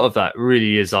lot of that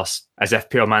really is us as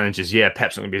FPL managers. Yeah,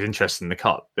 Pep's not going to be as interested in the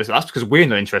cup. That's because we're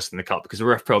not interested in the cup because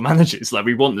we're FPL managers. Like,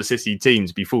 we want the City team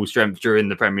to be full strength during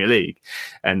the Premier League.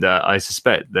 And I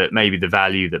suspect that maybe the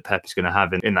value that Pep is going to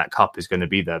have in that cup is going to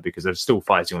be there because they're still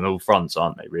fighting on all fronts,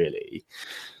 aren't they, really?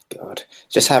 God,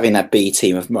 just having that B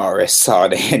team of Morris,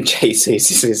 Sane and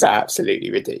Jesus is absolutely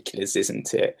ridiculous,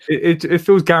 isn't it? It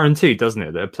feels guaranteed, doesn't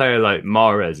it, that a player like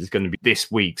Mahrez is going to be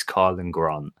this week's Karlan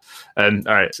Grant. All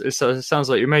right, so it sounds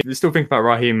like you're still thinking about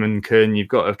Raheem and Kun. You've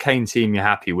got a Kane team you're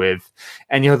happy with.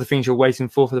 Any other things you're waiting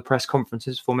for the press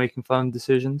conferences before making final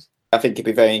decisions? I think it'd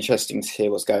be very interesting to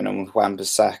hear what's going on with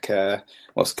Wan-Bissaka,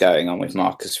 what's going on with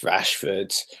Marcus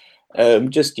Rashford.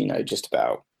 Just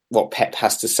about what Pep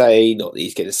has to say. Not that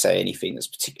he's going to say anything that's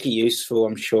particularly useful,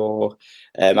 I'm sure.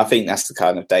 I think that's the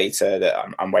kind of data that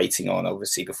I'm waiting on,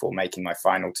 obviously, before making my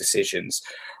final decisions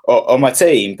on my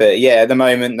team. But yeah, at the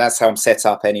moment, that's how I'm set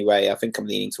up anyway. I think I'm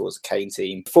leaning towards a Kane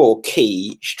team. 4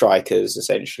 key strikers,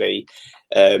 essentially.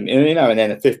 And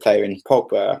then a fifth player in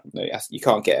Pogba. You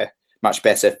can't get a much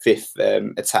better fifth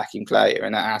attacking player,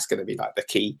 and that's going to be like the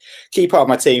key part of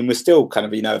my team. We're still kind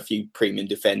of a few premium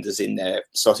defenders in there,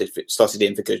 slotted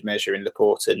in for good measure in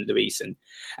Laporte and Luis and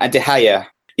De Gea.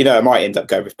 I might end up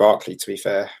going with Barkley, to be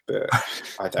fair, but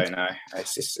I don't know.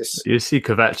 It's... You see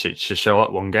Kovacic just show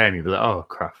up one game, you'll be like, oh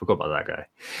crap, forgot about that guy.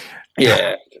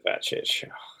 Yeah, Kovacic.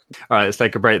 All right, let's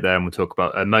take a break there and we'll talk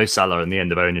about Mo Salah and the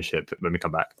end of ownership when we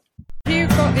come back. Who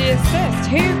got the assist?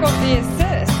 Who got the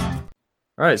assist?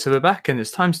 All right, so we're back and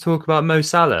it's time to talk about Mo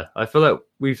Salah. I feel like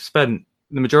we've spent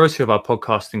the majority of our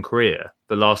podcasting career,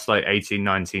 the last 18,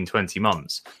 19, 20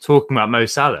 months, talking about Mo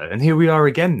Salah. And here we are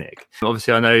again, Nick.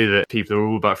 Obviously, I know that people are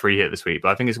all about free hit this week, but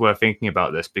I think it's worth thinking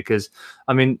about this because,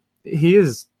 he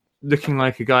is looking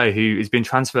like a guy who has been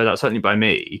transferred out, certainly by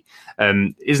me,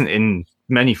 isn't in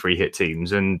many free hit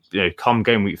teams. And, come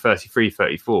game week 33,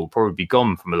 34, will probably be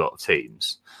gone from a lot of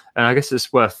teams. And I guess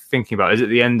it's worth thinking about, is it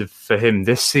the end for him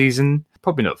this season?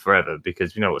 Probably not forever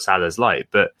because we know what Salah's like,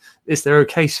 but is there a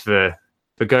case for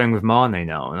going with Mane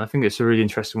now? And I think it's a really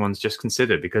interesting one to just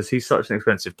consider because he's such an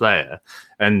expensive player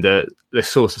and the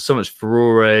source of so much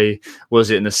furore. Was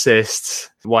it an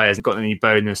assist? Why hasn't got any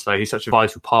bonus? He's such a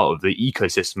vital part of the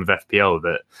ecosystem of FPL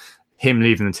that him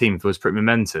leaving the team feels pretty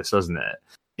momentous, doesn't it?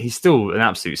 He's still an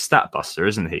absolute stat buster,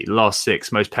 isn't he? Last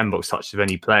 6, most pen box touches of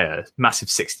any player, massive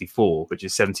 64, which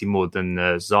is 70 more than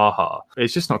Zaha.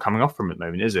 It's just not coming off from him at the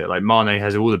moment, is it? Mane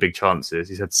has all the big chances.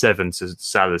 He's had 7 to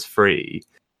Salah's 3.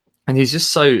 And he's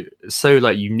just so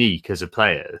unique as a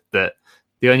player that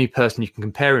the only person you can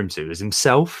compare him to is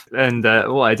himself. And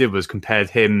what I did was compared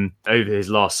him over his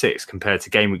last 6 compared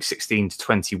to game week 16 to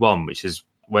 21, which is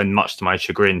when, much to my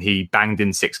chagrin, he banged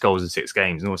in 6 goals in 6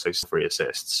 games and also 3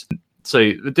 assists.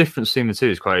 So the difference between the two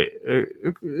is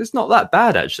it's not that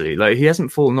bad, actually. He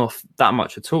hasn't fallen off that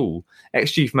much at all.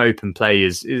 XG from open play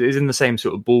is in the same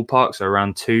sort of ballpark, so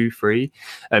around 2, 3.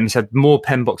 He's had more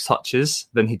pen box touches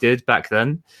than he did back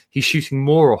then. He's shooting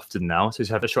more often now, so he's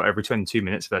had a shot every 22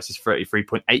 minutes versus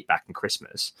 33.8 back in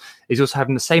Christmas. He's also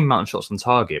having the same amount of shots on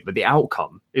target, but the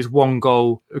outcome is 1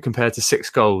 goal compared to 6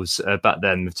 goals back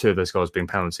then, with 2 of those goals being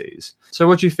penalties. So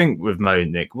what do you think with Mo,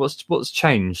 Nick? What's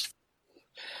changed?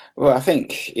 Well, I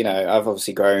think, I've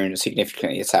obviously grown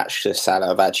significantly attached to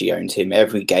Salah. I've actually owned him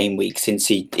every game week since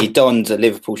he donned a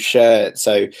Liverpool shirt.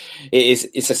 So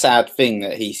it's a sad thing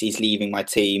that he's leaving my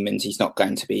team and he's not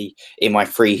going to be in my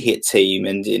free hit team.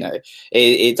 And,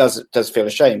 it does feel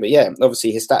a shame. But yeah,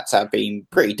 obviously his stats have been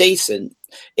pretty decent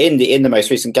in the most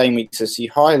recent game weeks, as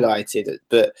you highlighted.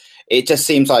 But it just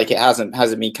seems like it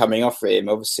hasn't been coming off for him.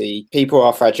 Obviously, people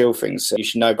are fragile things, so you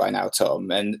should know by now, Tom.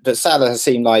 But Salah has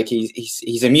seemed like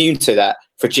he's immune to that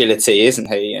fragility, isn't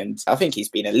he? And I think he's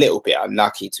been a little bit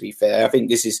unlucky, to be fair. I think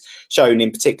this is shown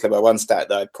in particular by one stat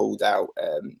that I pulled out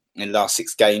in the last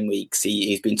 6 game weeks.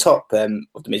 He's been top of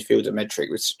the midfielder metric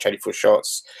with 24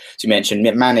 shots. As you mentioned,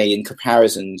 Mane in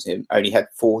comparison only had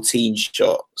 14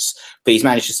 shots, but he's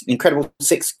managed an incredible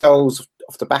 6 goals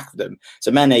off the back of them.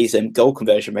 So Mane's goal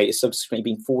conversion rate has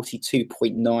subsequently been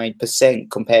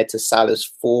 42.9% compared to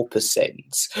Salah's 4%,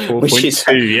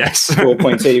 4.2, yes,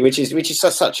 4.2, which is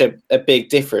such a big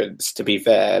difference. To be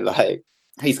fair,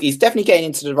 he's definitely getting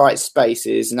into the right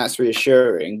spaces, and that's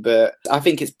reassuring. But I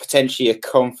think it's potentially a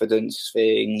confidence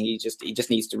thing. He just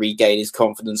needs to regain his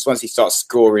confidence. Once he starts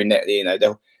scoring,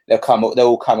 they'll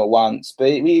all come at once.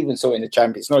 But we even saw in the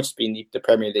Champions, not just being the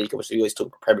Premier League. Obviously, we always talk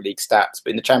about Premier League stats,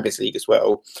 but in the Champions League as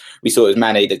well, we saw it was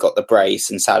Mane that got the brace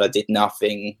and Salah did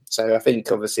nothing. So I think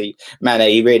obviously Mane,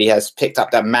 he really has picked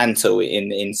up that mantle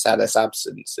in Salah's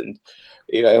absence, and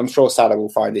I'm sure Salah will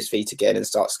find his feet again and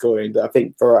start scoring. But I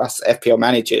think for us FPL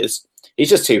managers,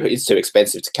 he's too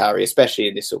expensive to carry, especially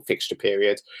in this sort of fixture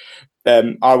period.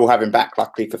 I will have him back,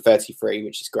 luckily, for 33,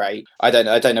 which is great. I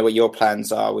don't know what your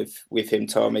plans are with him,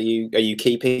 Tom. Are you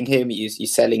keeping him? Are you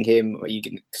selling him?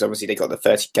 Because obviously they got the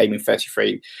 30 game in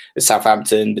 33 with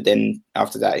Southampton, but then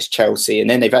after that it's Chelsea, and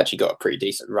then they've actually got a pretty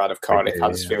decent run of Cardiff,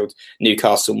 Huddersfield,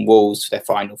 Newcastle, and Wolves for their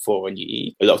final 4. And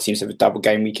a lot of teams have a double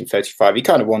game week in 35. You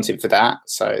kind of want him for that,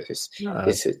 so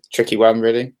it's a tricky one,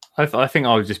 really. I think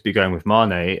I would just be going with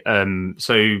Mane.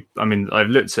 I've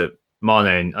looked at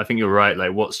Mane. I think you're right.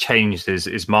 Like, what's changed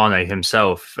is Mane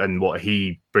himself and what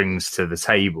he brings to the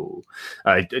table.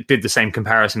 I did the same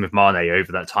comparison with Mane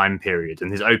over that time period,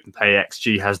 and his open play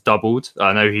XG has doubled.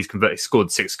 I know he's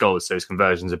scored 6 goals, so his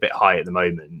conversion's a bit high at the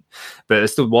moment, but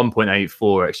it's still 1.84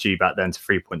 XG back then to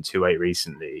 3.28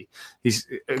 recently. He's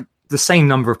the same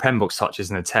number of pen box touches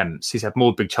and attempts. He's had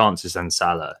more big chances than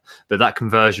Salah, but that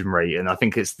conversion rate, and I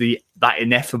think it's that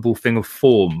ineffable thing of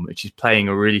form, which is playing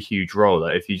a really huge role.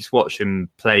 Like, if you just watch him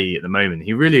play at the moment,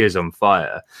 he really is on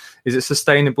fire. Is it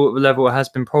sustainable at the level it has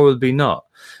been? Probably not.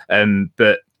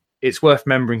 But it's worth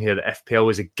remembering here that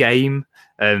FPL is a game,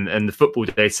 and the football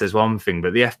data is one thing,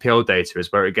 but the FPL data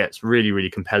is where it gets really, really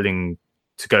compelling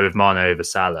to go with Mane over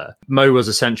Salah. Mo was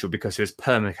essential because he was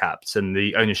permacapped and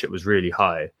the ownership was really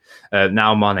high.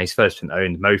 Now Mane's 30%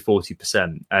 owned, Mo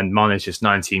 40%, and Mane's just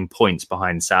 19 points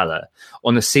behind Salah.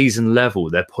 On a season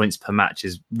level, their points per match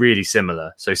is really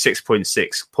similar. So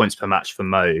 6.6 points per match for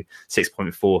Mo,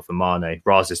 6.4 for Mane.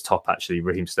 Raz's top, actually,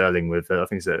 Raheem Sterling with, I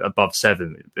think it's above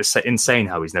 7. It's insane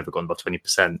how he's never gone above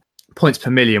 20%. Points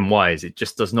per million wise, it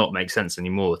just does not make sense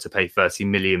anymore to pay 30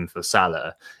 million for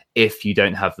Salah if you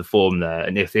don't have the form there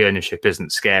and if the ownership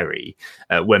isn't scary,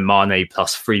 when Mane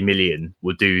plus 3 million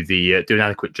will do an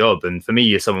adequate job. And for me,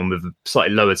 you're someone with a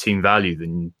slightly lower team value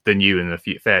than you and a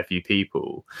fair few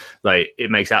people. Like, it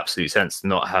makes absolute sense to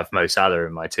not have Mo Salah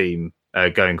in my team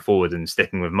going forward and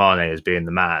sticking with Mane as being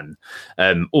the man.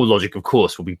 All logic, of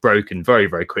course, will be broken very,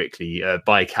 very quickly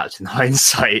by Captain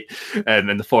Hindsight,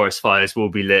 and the forest fires will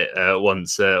be lit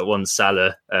once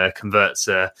Salah converts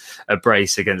a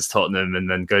brace against Tottenham and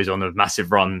then goes on a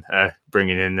massive run,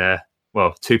 bringing in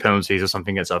 2 penalties or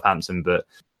something against Southampton. But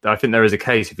I think there is a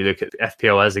case, if you look at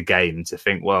FPL as a game, to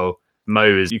think, well,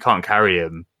 you can't carry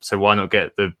him, so why not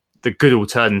get the good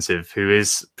alternative who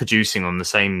is producing on the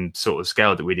same sort of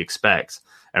scale that we'd expect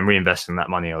and reinvesting that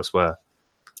money elsewhere?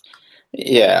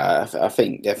 Yeah, I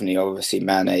think definitely, obviously,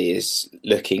 Mane is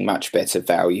looking much better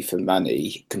value for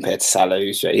money compared to Salah,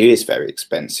 who is very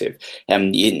expensive.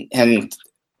 And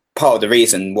part of the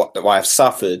reason why I've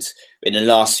suffered in the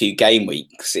last few game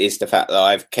weeks is the fact that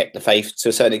I've kept the faith to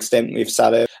a certain extent with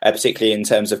Salah, particularly in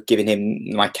terms of giving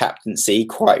him my captaincy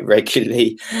quite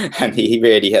regularly. And he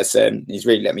really has, he's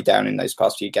really let me down in those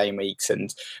past few game weeks.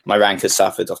 And my rank has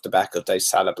suffered off the back of those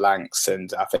Salah blanks.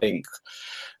 And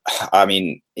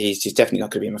he's definitely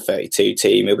not going to be in my 32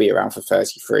 team. He'll be around for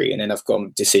 33. And then I've got a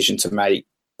decision to make.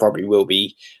 Probably will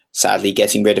be, sadly,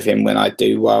 getting rid of him when I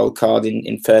do wildcard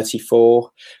in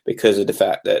 34 because of the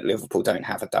fact that Liverpool don't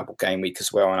have a double game week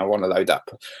as well. And I want to load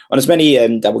up on as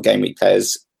many double game week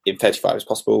players in 35 as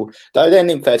possible. Though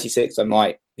then in 36, I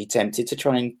might be tempted to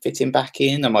try and fit him back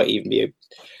in. I might even be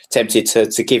tempted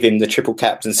to give him the triple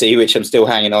captaincy, which I'm still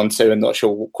hanging on to and not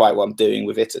sure quite what I'm doing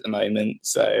with it at the moment.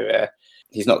 So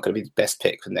he's not going to be the best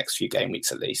pick for the next few game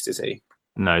weeks, at least, is he?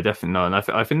 No, definitely not. And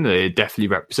I think that it definitely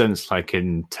represents, like,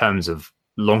 in terms of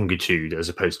longitude, as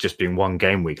opposed to just being one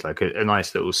game week, like a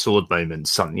nice little sword moment.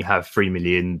 Suddenly have £3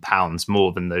 million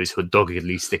more than those who are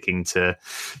doggedly sticking to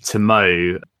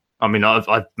Mo. I mean,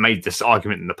 I've made this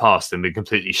argument in the past and been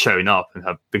completely shown up and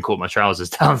have been caught my trousers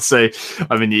down. So,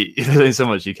 I mean, there's only so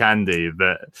much you can do,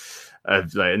 but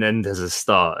like an end has a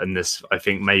start, and this, I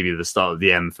think, maybe the start of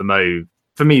the end for Mo.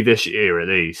 For me this year, at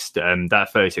least, that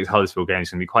 36 Huddersfield game is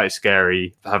going to be quite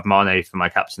scary. I have Mane for my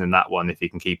captain in that one if he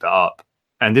can keep it up.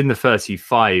 And in the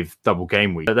 35 double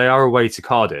game week, they are away to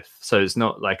Cardiff. So it's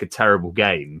not like a terrible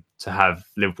game to have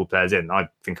Liverpool players in. I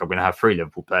think I'm going to have 3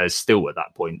 Liverpool players still at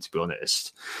that point, to be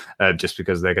honest, just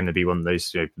because they're going to be one of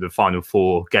those, the final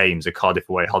 4 games are Cardiff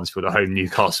away, Huddersfield at home,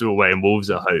 Newcastle away, and Wolves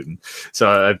at home.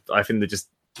 So I think they're just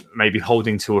maybe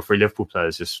holding 2 or 3 Liverpool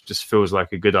players just feels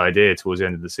like a good idea towards the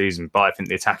end of the season. But I think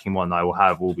the attacking one I will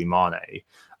have will be Mane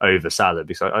over Salah,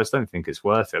 because I just don't think it's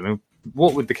worth it. I mean,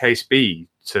 what would the case be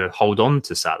to hold on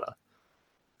to Salah?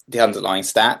 The underlying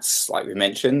stats, like we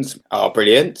mentioned, are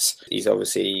brilliant. He's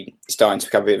obviously starting to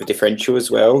become a bit of a differential as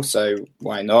well, so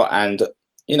why not? And,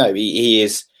 he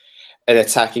is an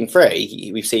attacking threat.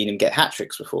 We've seen him get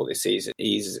hat-tricks before this season.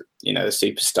 He's, a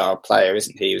superstar player,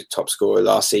 isn't he? He was top scorer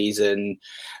last season,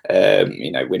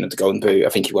 winner of the Golden Boot. I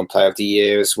think he won Player of the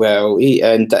Year as well.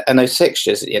 And those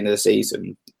fixtures at the end of the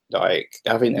season, I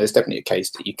think there's definitely a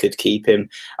case that you could keep him.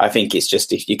 I think it's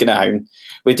just, if you're going to own,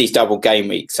 with these double game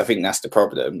weeks, I think that's the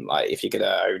problem. Like, if you're going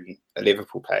to own a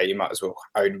Liverpool player, you might as well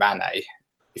own Mane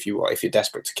if you're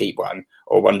desperate to keep one,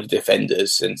 or one of the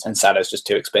defenders. And Salah's just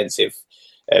too expensive,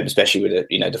 especially with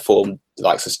the form the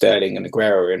likes of Sterling and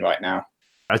Aguero are in right now.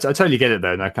 I totally get it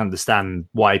though, and I can understand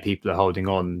why people are holding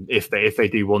on if they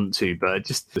do want to. But I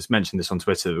just mentioned this on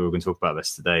Twitter that we were going to talk about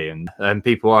this today, and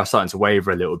people are starting to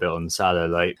waver a little bit on Salah.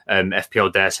 Like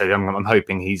FPL Dare said, I'm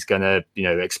hoping he's going to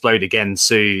explode again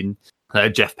soon.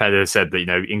 Jeff Pedder said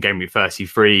that in game week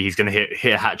 33 he's going to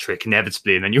hit a hat trick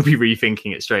inevitably, and then you'll be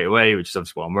rethinking it straight away, which is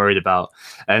obviously what I'm worried about.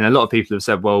 And a lot of people have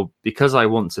said, well, because I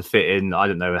want to fit in, I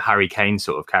don't know, a Harry Kane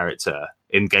sort of character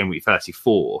in game week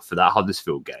 34 for that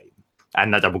Huddersfield game.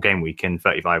 And that double game week in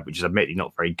 35, which is admittedly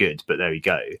not very good, but there we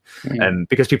go.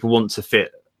 Because people want to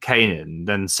fit Kane in,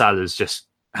 then Salah's just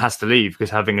has to leave, because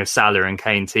having a Salah and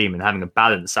Kane team and having a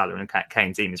balanced Salah and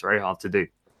Kane team is very hard to do.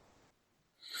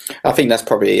 I think that's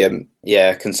probably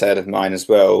a concern of mine as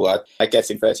well. I guess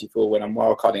in 34, when I'm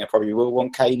wildcarding, I probably will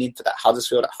want Kane in for that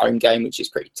Huddersfield at home game, which is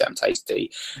pretty damn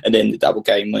tasty, and then the double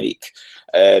game week.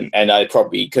 And I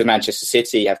probably, because Manchester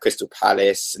City have Crystal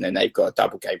Palace, and then they've got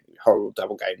a horrible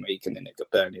double game week, and then they've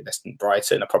got Burnley, Leicester, and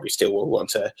Brighton. I probably still will want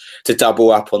to double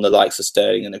up on the likes of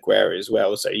Sterling and Aguero as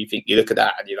well. So you look at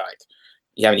that and you're like,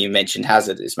 you haven't even mentioned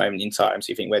Hazard at this moment in time.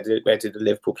 So you think, where do the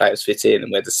Liverpool players fit in,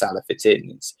 and where does Salah fit in?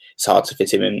 It's hard to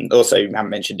fit him in. Also, you haven't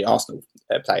mentioned the Arsenal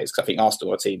players, because I think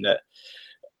Arsenal are a team that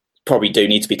probably do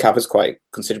need to be covered quite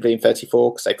considerably in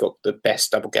 34, because they've got the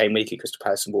best double game week in Crystal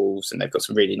Palace and Wolves, and they've got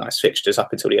some really nice fixtures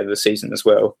up until the end of the season as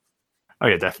well. Oh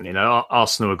yeah, definitely. No,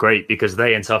 Arsenal are great because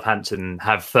they and Southampton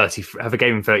have a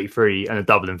game in 33 and a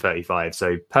double in 35.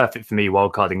 So perfect for me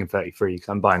wildcarding in 33 because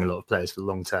I'm buying a lot of players for the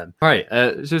long term. All right,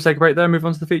 so let's take a break there and move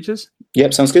on to the features.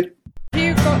 Yep, sounds good.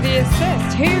 Who got the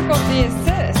assist? Who got the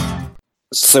assist?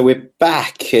 So we're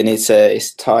back, and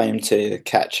it's time to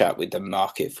catch up with the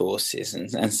market forces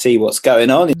and see what's going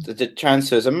on. The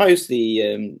transfers are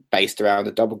mostly based around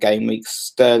the double game weeks.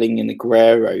 Sterling and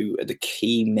Aguero are the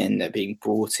key men that are being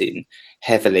brought in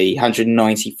heavily.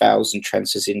 190,000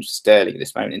 transfers in for Sterling at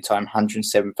this moment in time,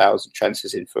 107,000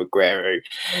 transfers in for Aguero.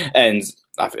 And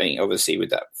I think obviously with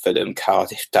that Fulham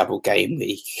Cardiff double game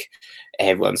week,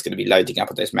 everyone's going to be loading up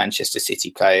on those Manchester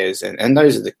City players. And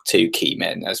those are the two key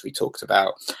men, as we talked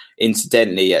about.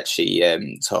 Incidentally, actually,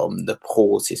 Tom, the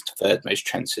Port is the third most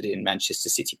transferred in Manchester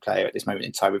City player at this moment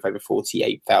in time with over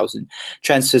 48,000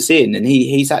 transfers in. And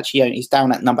he's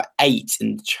down at number 8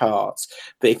 in the charts.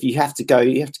 But if you have to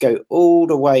go all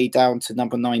the way down to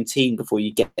number 19 before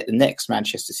you get the next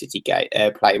Manchester City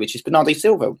player, which is Bernardo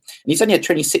Silva. And he's only had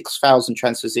 26,000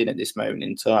 transfers in at this moment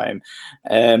in time.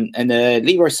 And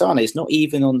Leroy Sané is not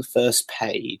even on the first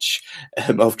page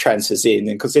of transfers in.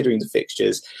 And considering the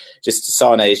fixtures, just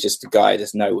Sané is just a guy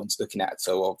that no one's looking at.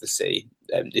 So obviously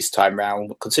this time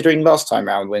round, considering last time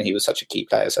round when he was such a key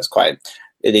player, so that's quite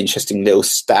an interesting little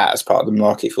stat as part of the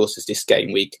market forces this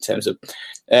game week in terms of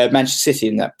Manchester City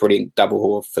and that brilliant double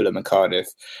haul of Fulham and Cardiff.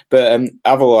 But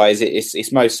otherwise,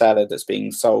 it's Mo Salah that's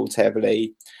being sold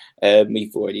heavily.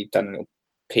 We've already done a little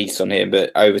piece on him,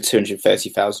 but over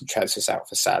 230,000 transfers out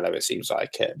for Salah. It seems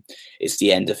like it's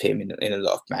the end of him in a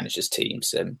lot of managers'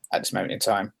 teams at this moment in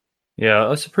time. Yeah, I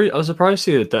was surprised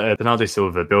to see that Bernardo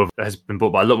Silva has been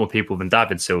bought by a lot more people than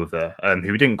David Silva,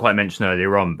 who we didn't quite mention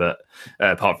earlier on, but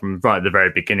apart from right at the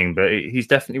very beginning. But he's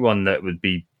definitely one that would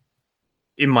be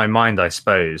in my mind, I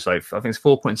suppose. Like I think it's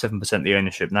 4.7% the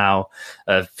ownership now,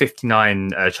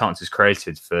 59 chances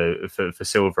created for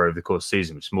Silva over the course of the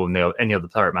season, which is more than any other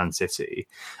player at Man City.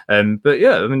 But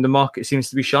yeah, I mean the market seems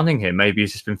to be shunning him. Maybe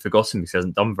he's just been forgotten because he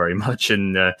hasn't done very much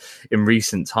in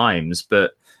recent times,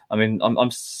 but. I mean,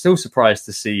 I'm still surprised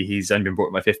to see he's only been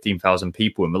brought by 15,000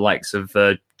 people, and the likes of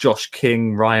Josh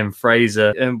King, Ryan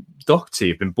Fraser, and Doherty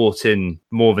have been bought in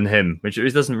more than him, which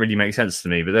doesn't really make sense to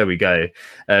me, but there we go.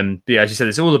 But yeah, as you said,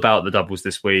 it's all about the doubles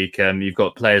this week. You've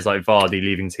got players like Vardy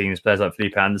leaving teams, players like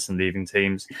Felipe Anderson leaving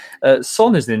teams.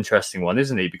 Son is an interesting one,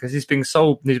 isn't he? Because he's been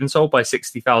sold by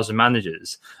 60,000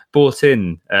 managers, bought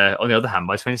in, on the other hand,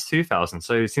 by 22,000.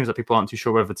 So it seems like people aren't too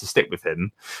sure whether to stick with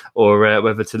him or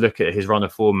whether to look at his run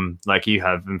of form like you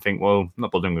have and think, well, I'm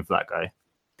not bothering with that guy.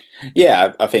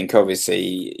 Yeah, I think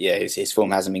obviously, his form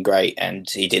hasn't been great, and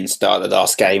he didn't start the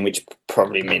last game, which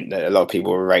probably meant that a lot of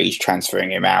people were rage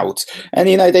transferring him out. And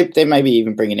they may be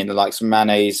even bringing in the likes of Mane.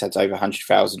 He's had over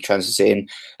 100,000 transfers in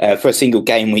for a single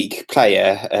game week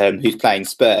player who's playing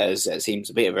Spurs. It seems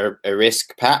a bit of a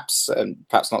risk, perhaps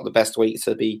not the best week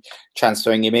to be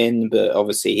transferring him in. But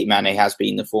obviously, Mane has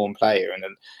been the form player,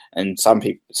 and some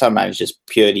managers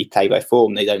purely play by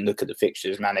form. They don't look at the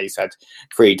fixtures. Mane's had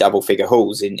 3 double-figure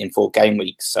hauls in 4 game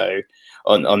weeks. So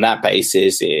on that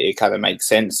basis, it kind of makes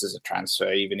sense as a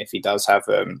transfer, even if he does have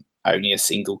only a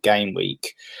single game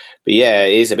week. But yeah,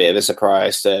 it is a bit of a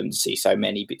surprise to see so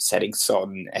many selling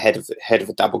Son ahead of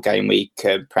a double game week.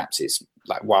 Perhaps it's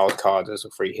like wild carders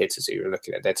or free hitters who are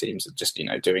looking at their teams and just,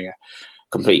 doing a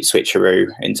complete switcheroo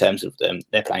in terms of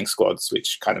their playing squads,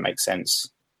 which kind of makes sense.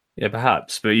 Yeah,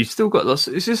 perhaps, but you've still got lots.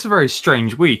 It's just a very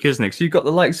strange week, isn't it? Because you've got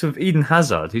the likes of Eden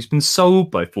Hazard, who's been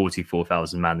sold by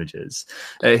 44,000 managers.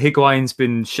 Higuain's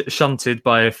been shunted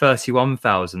by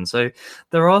 31,000. So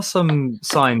there are some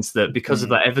signs that because of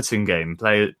that Everton game,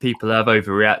 people have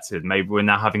overreacted. Maybe we're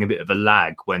now having a bit of a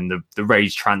lag when the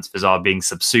raised transfers are being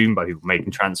subsumed by people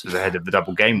making transfers ahead of the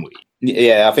double game week.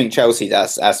 Yeah, I think Chelsea,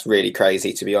 that's really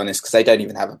crazy, to be honest, because they don't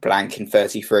even have a blank in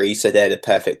 33, so they're the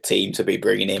perfect team to be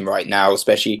bringing in right now,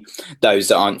 especially those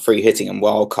that aren't free hitting and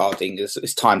wild carding.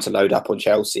 It's time to load up on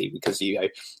Chelsea because you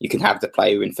can have the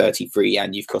player in 33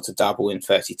 and you've got a double in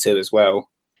 32 as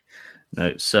well.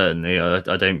 No, certainly. I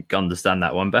don't understand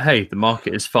that one. But hey, the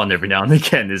market is fun every now and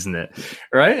again, isn't it?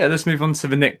 All right, let's move on to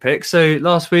the Nick pick. So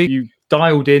last week you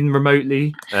dialed in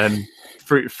remotely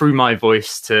through my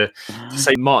voice to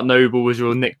say Mark Noble was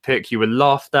your Nick pick. You were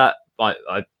laughed at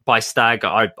by Stag.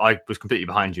 I was completely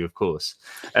behind you, of course.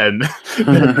 You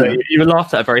were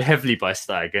laughed at very heavily by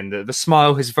Stag, and the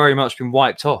smile has very much been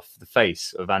wiped off the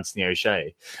face of Anthony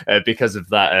O'Shea because of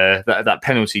that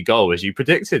penalty goal, as you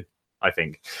predicted, I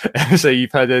think. So you've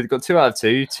got 2 out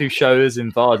of 2 showers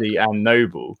in Vardy and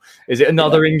Noble. Is it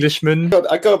another Englishman?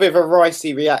 I got a bit of a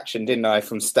ricey reaction, didn't I,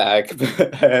 from Stag?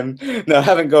 But, no, I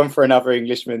haven't gone for another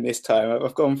Englishman this time.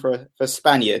 I've gone for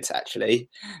Spaniards, actually.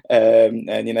 And,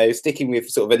 sticking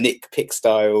with sort of a Nick pick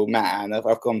style man,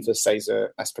 I've gone for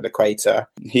Cesar Azpilicueta.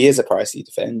 He is a pricey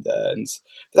defender. And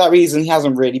for that reason, he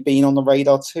hasn't really been on the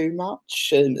radar too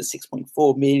much. At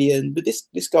 6.4 million. But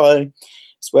this guy,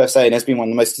 it's worth saying, has been one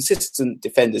of the most consistent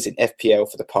defenders in FPL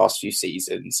for the past few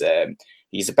seasons.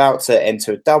 He's about to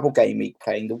enter a double game week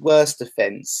playing the worst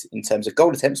defence in terms of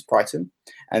goal attempts, Brighton,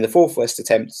 and the 4th worst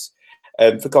attempts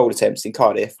for goal attempts in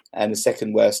Cardiff, and the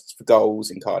 2nd worst for goals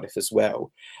in Cardiff as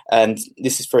well. And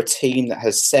this is for a team that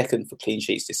has 2nd for clean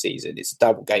sheets this season. It's a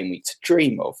double game week to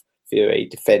dream of for a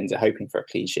defender hoping for a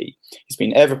clean sheet. He's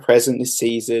been ever present this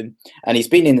season, and he's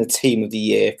been in the team of the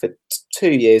year for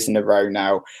 2 years in a row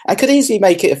now, and could easily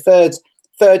make it a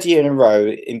third year in a row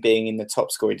in being in the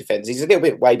top scoring defenders. He's a little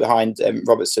bit way behind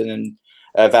Robertson and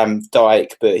Van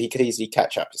Dijk, but he could easily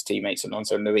catch up his teammates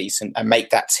Alonso and Luis and make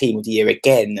that team of the year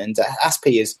again. And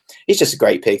Aspi he's just a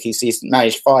great pick. He's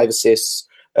managed 5 assists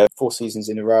 4 seasons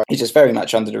in a row. He's just very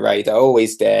much under the radar,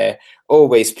 always there,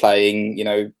 always playing,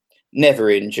 never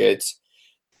injured.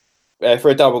 For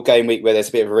a double game week where there's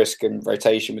a bit of a risk and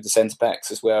rotation with the centre backs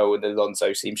as well, and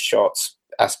Alonso seems shot,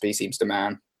 Aspi seems the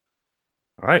man.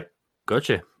 All right,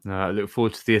 gotcha. I look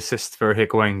forward to the assist for a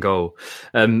Higuain goal.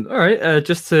 All right,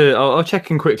 I'll check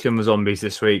in quickly on the zombies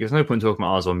this week. There's no point talking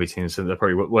about our zombie teams, so they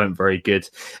probably weren't very good.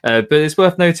 But it's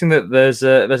worth noting that there's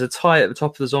a tie at the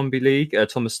top of the zombie league,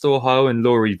 Thomas Storhile and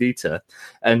Laurie Vita,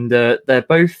 and they're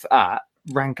both at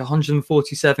rank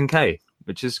 147k,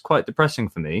 which is quite depressing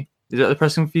for me. Is that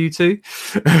depressing for you too?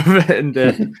 And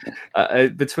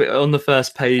between on the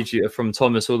first page from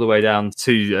Thomas all the way down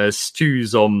to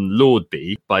Stu's on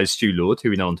Lordby by Stu Lord,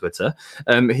 who we know on Twitter.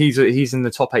 He's in the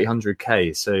top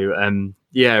 800k. So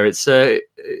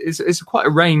it's quite a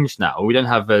range now. We don't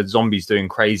have zombies doing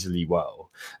crazily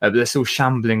well, but they're still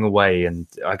shambling away. And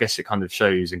I guess it kind of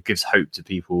shows and gives hope to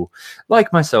people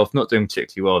like myself, not doing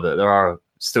particularly well, that there are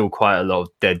still quite a lot of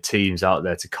dead teams out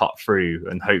there to cut through,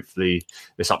 and hopefully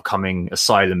this upcoming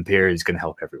asylum period is going to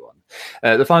help everyone.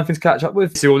 The final thing to catch up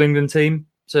with is the All England team.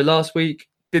 So last week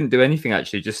didn't do anything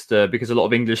actually, just because a lot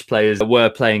of English players were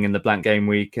playing in the blank game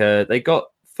week. They got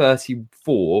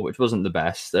 34, which wasn't the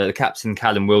best. The captain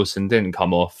Callum Wilson didn't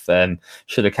come off.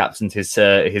 Should have captained his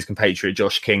compatriot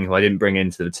Josh King, who I didn't bring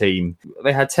into the team.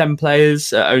 They had 10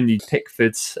 players, only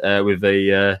Pickford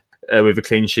with a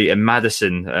clean sheet, and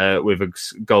Maddison with a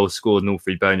goal scored and all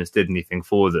 3 bonus did anything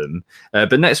for them.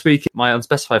 But next week, my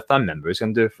unspecified fan member is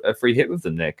going to do a free hit with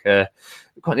them, Nick.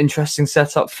 Quite an interesting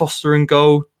setup. Foster in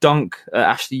goal, Dunk,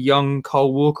 Ashley Young,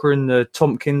 Kyle Walker and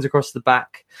Tompkins across the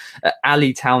back,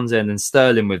 Ali Townsend and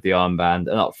Sterling with the armband,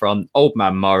 and up front, Old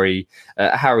Man Murray,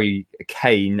 Harry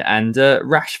Kane and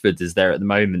Rashford is there at the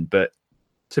moment. But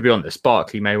to be honest,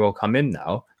 Barkley may well come in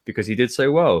now, because he did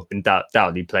so well. And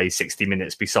doubtly play 60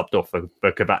 minutes, be subbed off for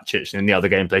Kovacic, and in the other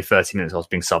game play 30 minutes whilst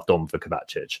being subbed on for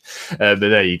Kovacic. But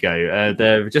there you go.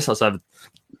 They're just outside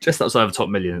the top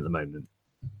million at the moment.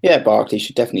 Yeah, Barkley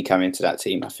should definitely come into that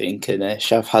team, I think, and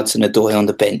shove Hudson-Odoi on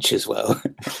the bench as well.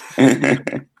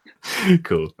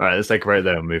 Cool. All right, let's take a break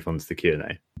there and move on to the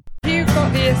Q&A. Who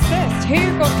got the assist?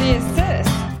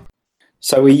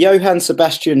 So we're Johann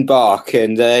Sebastian Bach,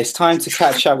 and it's time to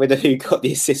catch up with the Who Got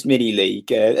the Assist mini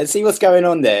league and see what's going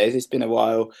on there. It's been a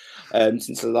while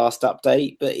since the last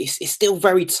update, but it's still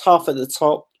very tough at the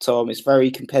top, Tom. It's a very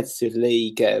competitive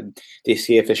league this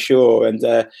year for sure. And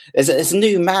there's a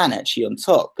new man actually on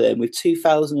top with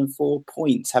 2,004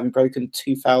 points, having broken the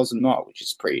 2,000 mark, which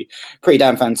is pretty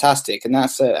damn fantastic. And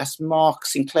that's Mark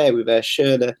Sinclair with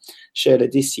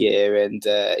Schürrle this year, and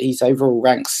he's overall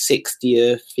ranked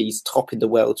 60th. He's top in the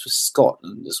world for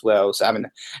Scotland as well, so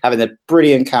having a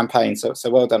brilliant campaign. So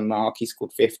well done, Mark. He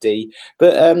scored 50.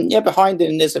 But behind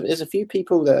him there's a few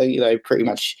people that are pretty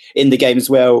much in the game as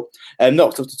well.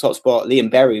 Knocked off the top spot, Liam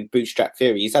Berry, Bootstrap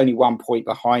Fury. He's only 1 point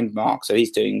behind Mark, so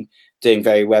he's doing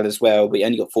very well as well. But he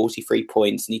only got 43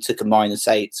 points, and he took a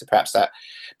 -8, so perhaps that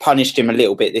punished him a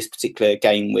little bit this particular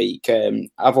game week.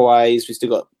 Otherwise, we've still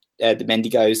got the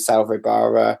Mendigos, Salvo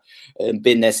Barra,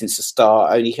 been there since the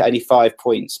start. Only 5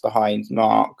 points behind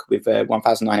Mark with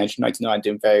 1,999,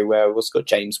 doing very well. We've also got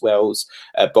James Wells,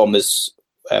 Bombers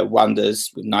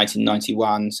Wonders with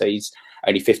 1991, so he's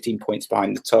only 15 points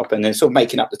behind the top, and then sort of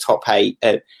making up the top 8.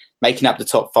 Making up the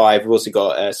top 5, we've also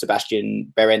got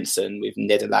Sebastian Berenson with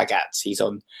Nederlagat. He's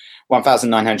on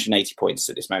 1,980 points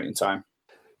at this moment in time.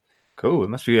 Cool. It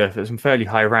must be some fairly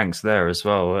high ranks there as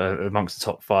well amongst the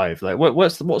top 5. Like,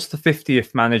 what's the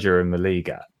 50th manager in the league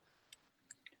at?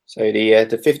 So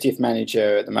the 50th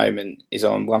manager at the moment is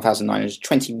on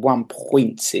 1,921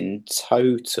 points in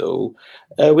total,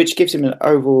 which gives him an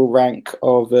overall rank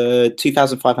of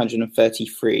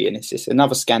 2,533. And it's just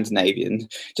another Scandinavian.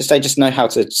 They just know how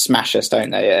to smash us,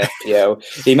 don't they? At FPL.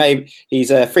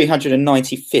 He's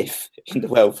 395th in the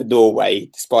world for Norway,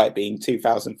 despite being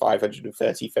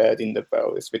 2,533rd in the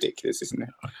world. It's ridiculous, isn't it?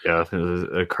 Yeah, I think there's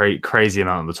a crazy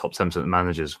amount of the top 10% of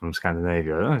managers from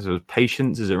Scandinavia. I don't know, is it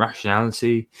patience? Is it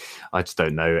rationality? I just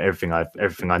don't know. Everything I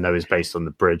know is based on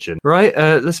the bridge. And right,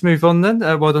 let's move on then.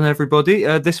 Well done, everybody.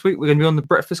 This week we're going to be on the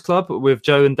Breakfast Club with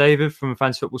Joe and David from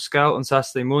Fantasy Football Scout on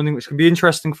Saturday morning, which can be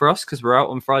interesting for us because we're out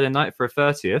on Friday night for a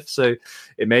 30th. So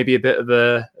it may be a bit of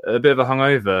a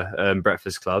hungover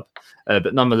Breakfast Club,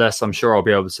 but nonetheless, I'm sure I'll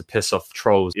be able to piss off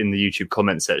trolls in the YouTube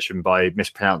comment section by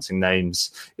mispronouncing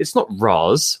names. It's not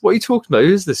Raz. What are you talking about?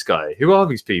 Who is this guy? Who are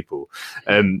these people?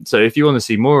 So if you want to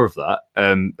see more of that,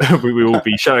 we will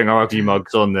be showing our ugly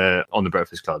mugs on the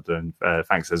Breakfast Club. And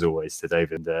thanks as always to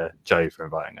David and Joe for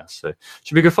inviting us. So it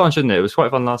should be good fun, shouldn't it? It was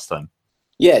quite fun last time.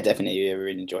 Yeah, definitely. We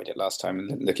really enjoyed it last time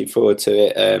and looking forward to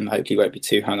it. Hopefully won't be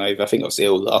too hungover. I think I was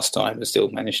ill last time and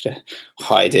still managed to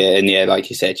hide it. And yeah,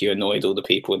 like you said, you annoyed all the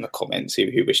people in the comments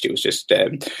who wished it was just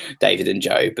David and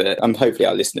Joe. But hopefully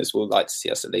our listeners will like to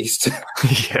see us at least.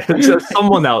 Yeah,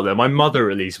 someone out there, my mother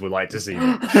at least, would like to see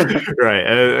me. Right,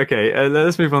 okay.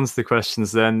 Let's move on to the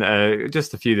questions then.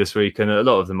 Just a few this week, and a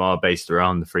lot of them are based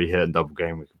around the free hit and double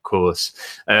game week, of course.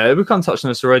 We've kind of touched on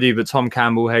this already, but Tom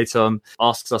Campbell, hey Tom,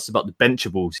 asks us about the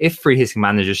benchables. If free hitting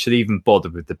managers should even bother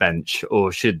with the bench,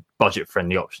 or should budget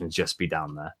friendly options just be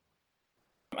down there?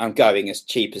 I'm going as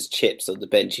cheap as chips on the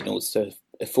bench in order to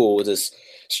afford as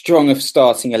strong a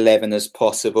starting 11 as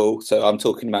possible. So I'm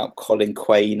talking about Colin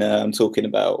Quainer. I'm talking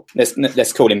about,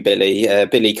 let's call him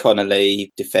Billy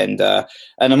Connolly, defender.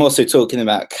 And I'm also talking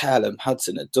about Callum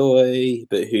Hudson-Odoi,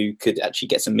 but who could actually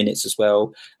get some minutes as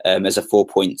well, as a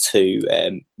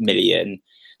 4.2 million.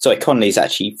 Sorry, Connolly's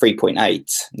actually 3.8,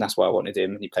 and that's why I wanted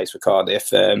him. He plays for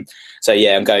Cardiff. So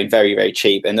yeah, I'm going very, very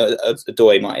cheap. And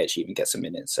Odoi might actually even get some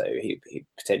minutes, so he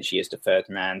potentially is the third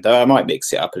man. Though I might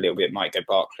mix it up a little bit, might go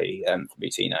Barkley for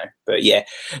Boutino. But yeah,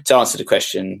 to answer the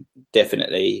question,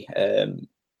 definitely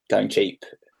going cheap,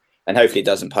 and hopefully it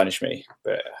doesn't punish me.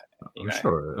 But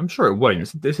I'm sure it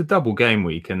won't. It's a double game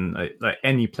week, and like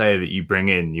any player that you bring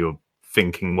in, you're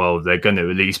thinking, well, they're going to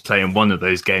at least play in one of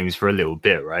those games for a little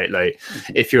bit, right? Like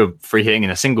if you're free hitting in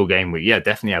a single game week, yeah,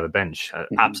 definitely have a bench,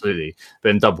 absolutely.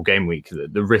 But in double game week,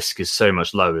 the risk is so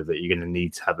much lower that you're going to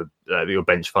need to have your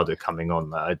bench fodder coming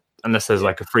on. Unless there's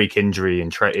like a freak injury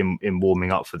in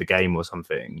warming up for the game or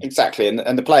something. Exactly,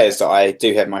 and the players that I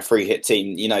do have in my free hit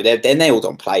team, they're nailed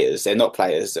on players. They're not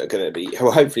players that are going to be,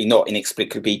 hopefully not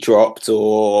inexplicably dropped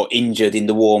or injured in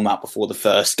the warm up before the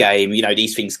first game.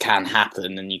 These things can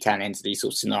happen, and you can enter these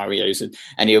sort of scenarios, and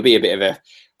it'll be a bit of a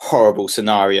horrible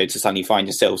scenario to suddenly find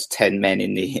yourselves 10 men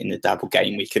in the double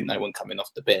game week and no one coming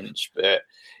off the bench. But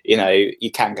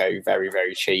you can go very,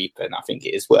 very cheap, and I think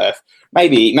it is worth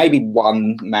maybe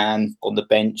one man on the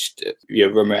bench.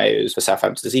 Romero's for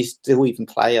Southampton. Does he still even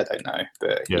play? I don't know,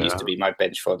 but he used to be my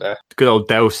bench fodder. Good old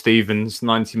Dale Stevens,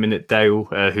 90-minute Dale,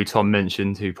 who Tom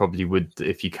mentioned, who probably would,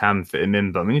 if you can, fit him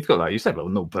in. But I mean, you've got, like you said, well,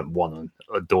 not but one on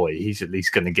Odoi. He's at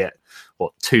least going to get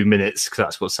 2 minutes, because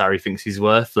that's what Sarri thinks he's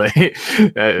worth. I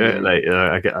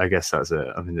guess that's it.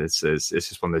 I mean, it's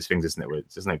just one of those things, isn't it? Where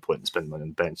there's no point in spending money on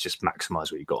the bench. Just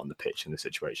maximise what you got on the pitch in the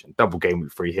situation. Double game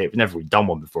week free hit. We've never really done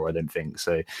one before, I don't think.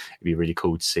 So it'd be really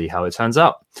cool to see how it turns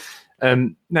out.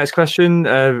 Next question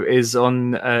is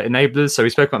on enablers. So we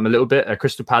spoke about them a little bit.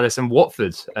 Crystal Palace and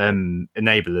Watford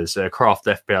enablers. Craft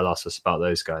FPL asked us about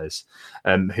those guys.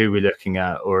 Who we're looking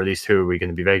at, or at least who are we going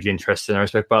to be vaguely interested in? I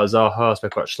spoke about Zaha, I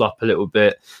spoke about Schlupp a little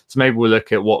bit. So maybe we'll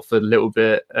look at Watford a little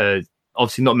bit.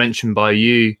 Obviously not mentioned by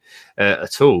you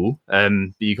at all. But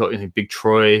you got Big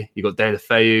Troy, you got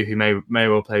Deulofeu, who may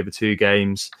well play the 2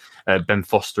 games. Ben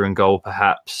Foster in goal,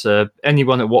 perhaps.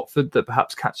 Anyone at Watford that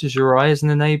perhaps catches your eye as an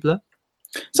enabler?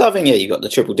 So I think, you've got the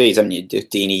triple Ds, haven't you?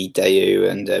 Dini, Dayu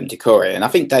and Decore. And I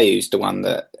think Dayu's the one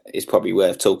that is probably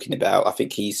worth talking about. I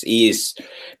think he is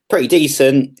pretty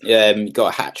decent. He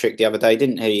got a hat-trick the other day,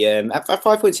 didn't he? At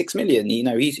 5.6 million,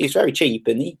 he's very cheap,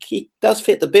 and he does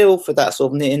fit the bill for that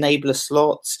sort of enabler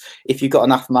slots. If you've got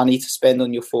enough money to spend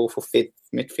on your 4th or 5th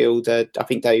midfielder, I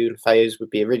think Deulofeu would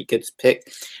be a really good pick.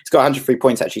 He's got 103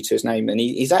 points actually to his name, and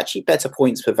he's actually better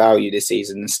points per value this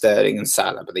season than Sterling and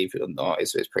Salah, believe it or not.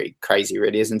 It's pretty crazy,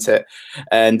 really, isn't it?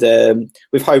 And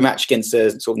with home match against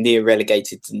a sort of near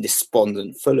relegated and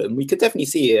despondent Fulham, we could definitely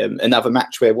see another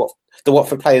match where the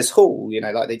Watford players haul,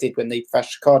 like they did when they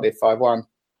thrashed Cardiff 5-1.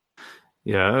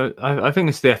 Yeah, I think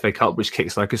it's the FA Cup which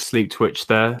kicks like a sleep twitch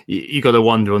there. You got to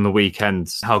wonder on the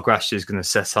weekend how Gracia is going to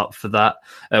set up for that.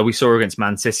 We saw against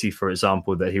Man City, for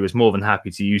example, that he was more than happy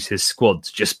to use his squad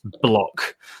to just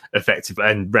block effectively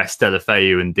and rest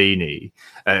Deulofeu and Dini.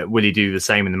 Will he do the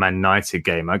same in the Man United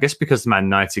game? I guess because the Man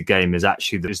United game is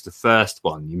actually the first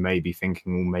one, you may be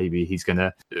thinking, well, maybe he's going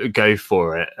to go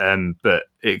for it. But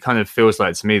it kind of feels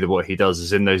like to me that what he does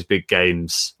is in those big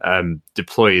games,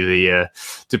 deploy the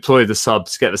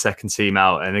subs, get the second team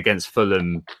out, and against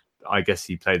Fulham, I guess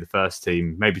he played the first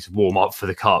team maybe to warm up for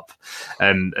the cup.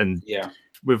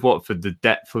 With Watford, the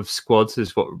depth of squads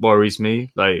is what worries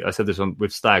me. Like I said this one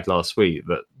with Stag last week,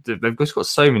 but they've just got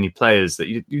so many players that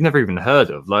you've never even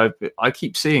heard of. Like I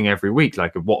keep seeing every week,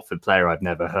 like a Watford player I've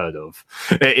never heard of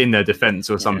in their defence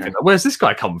or something. Like, where's this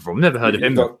guy come from? Never heard of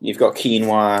him. You've got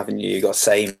Quinoa, haven't you? You've got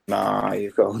Seymar.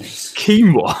 You've got all these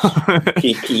Quinoa,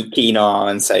 Quinoa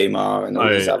and Seymar and all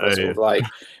these other sort of like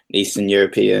Eastern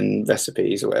European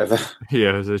recipes or whatever.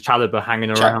 Yeah, there's a Chalobah hanging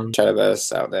around.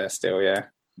 Chalobah's out there still, yeah.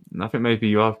 I think maybe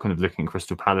you are kind of looking at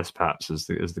Crystal Palace perhaps as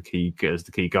the key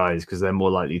guys, because they're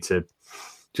more likely to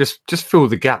just fill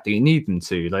the gap that you need them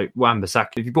to. Like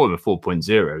Wan-Bissaka, if you bought him at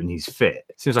 4.0 and he's fit,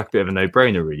 it seems like a bit of a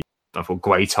no-brainer, really. I thought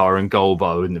Guaita and goal,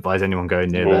 but I wouldn't advise anyone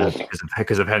going near there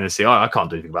because of Hennessy. I can't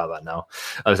do anything about that now.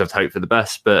 I just have to hope for the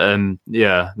best. But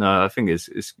I think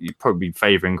it's you're probably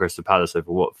favouring Crystal Palace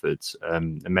over Watford,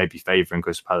 and maybe favouring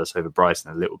Crystal Palace over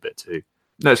Brighton a little bit too.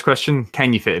 Next question,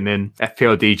 can you fit him in?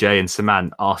 FPL DJ and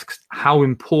Saman asks how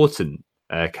important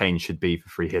Kane should be for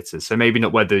free hitters. So maybe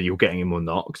not whether you're getting him or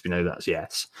not, because we know that's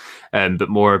yes, but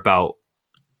more about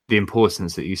the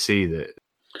importance that you see that.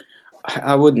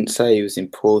 I wouldn't say he was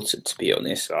important, to be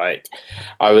honest. I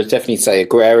would definitely say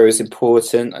Aguero was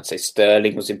important. I'd say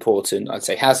Sterling was important. I'd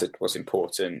say Hazard was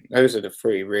important. Those are the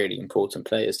 3 really important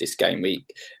players this game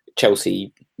week.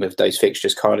 Chelsea, with those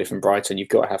fixtures, Cardiff and Brighton, you've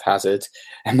got to have Hazard.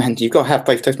 And man, you've got to have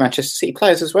both those Manchester City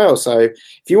players as well. So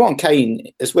if you want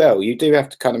Kane as well, you do have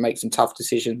to kind of make some tough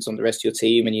decisions on the rest of your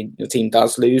team, and your team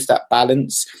does lose that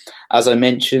balance. As I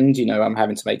mentioned, I'm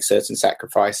having to make certain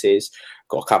sacrifices.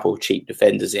 Got a couple of cheap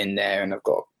defenders in there, and I've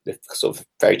got the sort of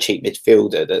very cheap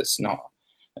midfielder that's not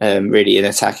really an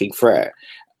attacking threat.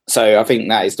 So I think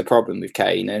that is the problem with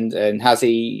Kane. And has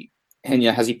he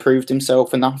proved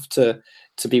himself enough to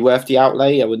be worth the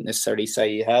outlay? I wouldn't necessarily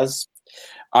say he has.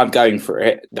 I'm going for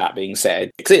it, that being said,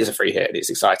 because it is a free hit,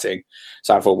 it's exciting.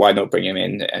 So I thought, why not bring him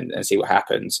in and see what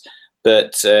happens?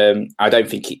 But I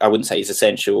wouldn't say he's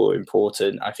essential or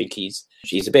important. I think he's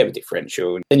a bit of a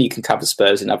differential. And then you can cover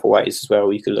Spurs in other ways as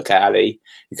well. You could look at Ali,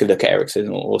 you could look at Eriksen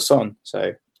or Son.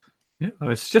 So yeah,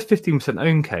 it's just 15%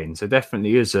 own Kane, so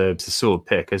definitely is a sword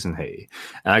pick, isn't he?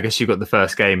 And I guess you got the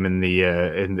first game in the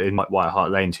in White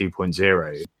Hart Lane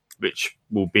 2.0. which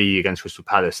will be against Crystal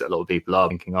Palace, that a lot of people are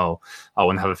thinking, oh, I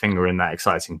want to have a finger in that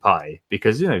exciting pie,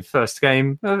 because, first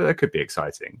game, that could be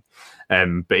exciting.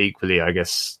 But equally, I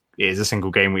guess it is a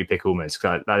single game week pick almost,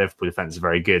 because that Liverpool defence is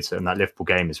very good, and that Liverpool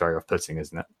game is very off-putting,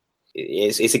 isn't it?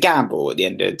 It's a gamble at the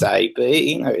end of the day, but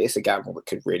it's a gamble that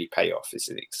could really pay off. It's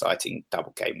an exciting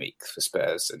double game week for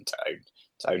Spurs, and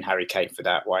to own Harry Kane for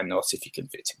that, why not, if you can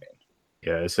fit him in?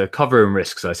 Yeah, it's a cover and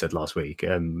risk, as I said last week. We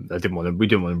didn't want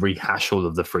to rehash all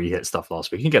of the free hit stuff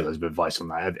last week. You can get loads of advice on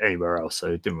that anywhere else,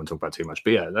 so didn't want to talk about too much.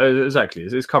 But yeah, exactly,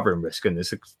 it's cover and risk, and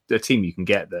it's a team you can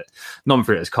get that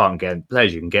non-free hitters can't get,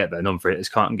 players you can get that non-free hitters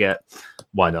can't get.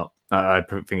 Why not? I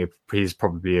think he's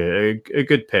probably a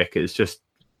good pick. It's just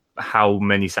how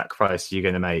many sacrifices you're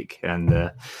going to make, and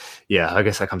I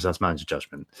guess that comes down to manager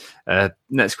judgment.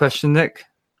 Next question, Nick.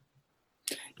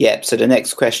 Yeah, so the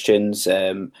next question's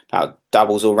about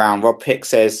doubles all round. Rob Pick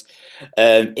says,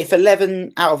 if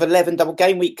 11 out of 11 double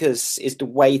game weekers is the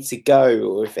way to go,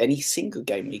 or if any single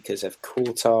game weekers have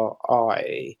caught our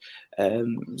eye.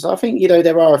 So I think,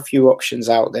 there are a few options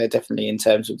out there, definitely, in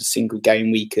terms of the single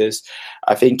game weekers.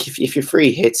 I think if you're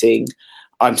free hitting,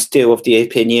 I'm still of the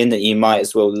opinion that you might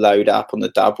as well load up on the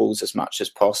doubles as much as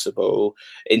possible.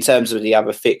 In terms of the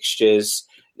other fixtures,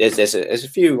 there's a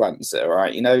few ones that are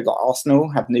right. Like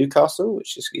Arsenal have Newcastle,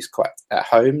 which is quite at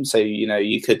home. So,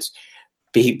 you could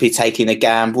be taking a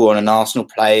gamble on an Arsenal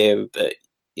player, but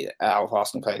out of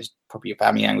Arsenal players, probably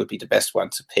Aubameyang would be the best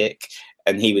one to pick.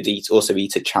 And he would also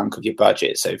eat a chunk of your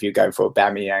budget. So if you're going for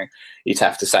Aubameyang, you'd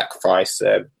have to sacrifice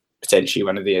potentially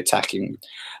one of the attacking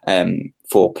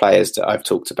four players that I've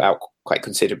talked about quite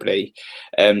considerably.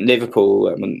 Liverpool,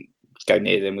 I wouldn't go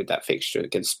near them with that fixture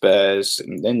against Spurs.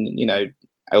 And then,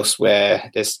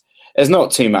 elsewhere, there's not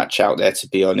too much out there, to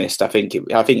be honest. I think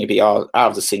it'd be out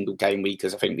of the single game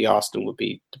weekers. I think the Arsenal would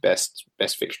be the best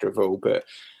fixture of all. But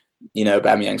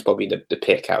Aubameyang's probably the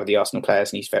pick out of the Arsenal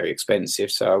players, and he's very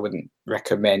expensive. So I wouldn't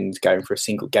recommend going for a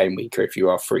single game weeker if you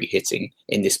are free hitting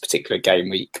in this particular game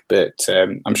week. But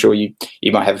I'm sure you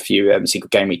might have a few single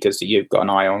game weekers that you've got an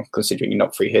eye on, considering you're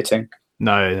not free hitting.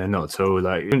 No, not at all.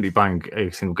 Like, you wouldn't be buying a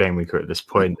single game weeker at this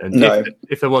point. And no.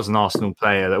 if there was an Arsenal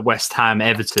player, like West Ham,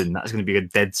 Everton, that's going to be a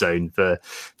dead zone for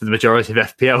the majority of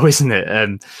FPL, isn't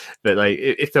it? But like,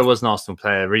 if there was an Arsenal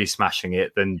player really smashing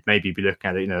it, then maybe you'd be looking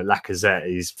at it. Lacazette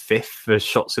is 5th for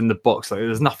shots in the box. Like,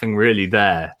 there's nothing really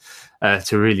there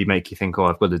to really make you think,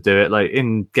 I've got to do it. Like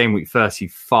in game week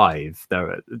 35,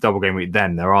 double game week,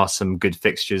 there are some good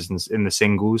fixtures in the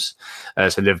singles.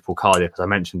 So Liverpool, Cardiff, as I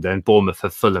mentioned, then Bournemouth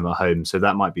have Fulham at home. So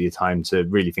that might be a time to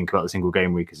really think about the single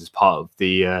game week as part of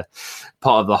the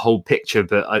whole picture.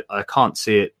 But I can't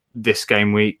see it this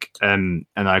game week. And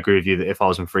I agree with you that if I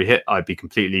was on free hit, I'd be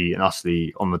completely and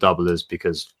utterly on the doublers,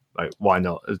 because why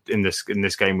not? In this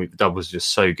game week, the doubles are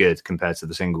just so good compared to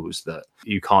the singles that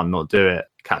you can't not do it.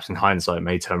 Captain Hindsight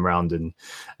may turn around and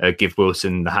give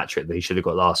Wilson the hat-trick that he should have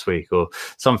got last week or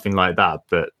something like that.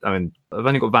 But I mean, I've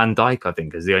only got Van Dijk, I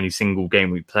think, as the only single game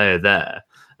week player there.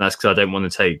 And that's because I don't want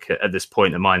to take, at this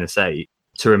point, a -8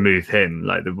 to remove him.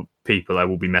 Like, the people I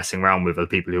will be messing around with are the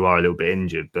people who are a little bit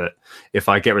injured. But if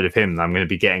I get rid of him, I'm going to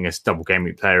be getting a double game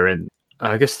week player in.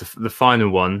 I guess the final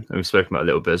one, and we've spoken about a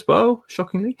little bit as well,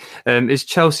 shockingly, is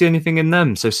Chelsea. Anything in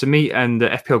them? So Samit and the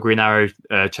FPL Green Arrow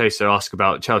Chaser ask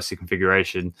about Chelsea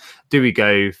configuration. Do we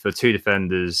go for 2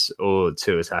 defenders or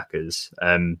 2 attackers?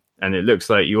 And it looks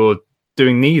like you're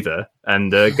doing neither,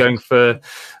 and going for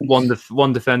one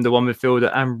defender, 1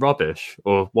 midfielder, and rubbish,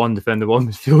 or 1 defender, 1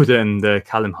 midfielder, and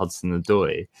Callum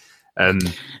Hudson-Odoi.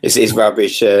 Is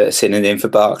rubbish synonym for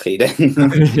Barkley then?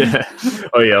 Yeah.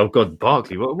 Oh God,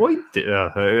 Barkley. What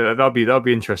that'll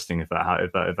be interesting if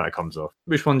that comes off.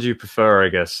 Which one do you prefer? I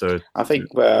guess. So I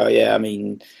think. Well, yeah. I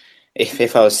mean,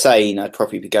 if I was sane, I'd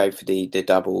probably be going for the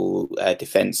double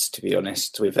defense. To be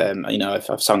honest, with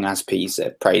I've sung Azpi's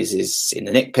praises in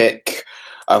the Nick pick.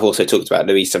 I've also talked about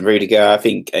Luis and Rudiger, I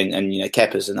think, and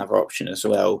Kepa's another option as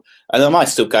well. And I might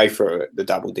still go for the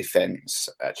double defense.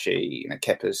 Actually,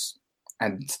 Kepa's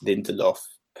and Lindelof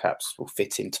perhaps will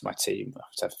fit into my team. I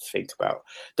have to think about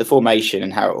the formation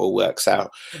and how it all works out.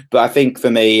 But I think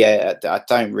for me, I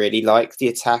don't really like the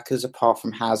attackers apart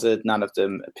from Hazard. None of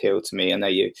them appeal to me. I know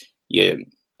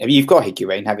you've got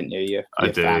Higuain, haven't you? You're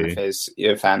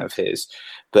a fan of his,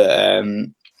 but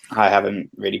I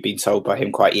haven't really been sold by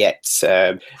him quite yet.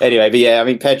 Anyway, but yeah, I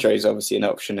mean, Pedro is obviously an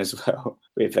option as well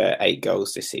with 8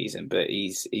 goals this season, but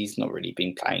he's not really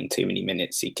been playing too many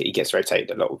minutes. He gets rotated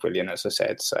a lot with Willian, as I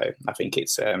said. So I think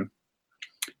it's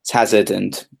Hazard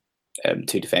and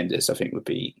 2 defenders, I think, would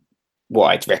be what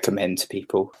I'd recommend to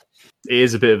people. It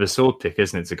is a bit of a sword pick,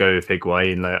 isn't it, to go with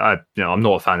Higuain? I'm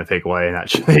not a fan of Higuain,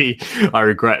 actually. I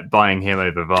regret buying him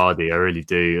over Vardy. I really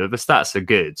do. The stats are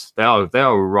good. They are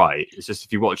all right. It's just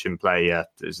if you watch him play,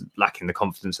 he's lacking the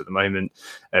confidence at the moment.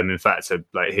 In fact,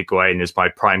 Higuain is my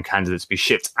prime candidate to be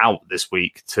shipped out this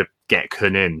week to get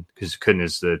Kun in, because Kun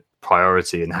is the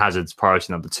priority and Hazard's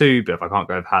priority number 2. But if I can't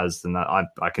go with Hazard, then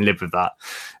I can live with that.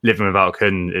 Living without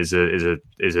Kun is a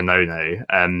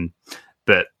no-no.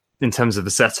 But in terms of the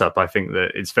setup, I think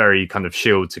that it's very kind of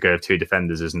shield to go with 2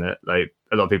 defenders, isn't it? Like,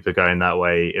 a lot of people are going that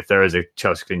way. If there is a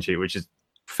Chelsea clean sheet, which is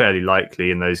fairly likely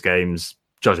in those games,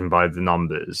 judging by the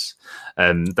numbers,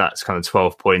 that's kind of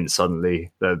 12 points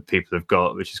suddenly that people have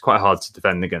got, which is quite hard to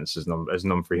defend against as a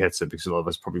non-free hitter, because a lot of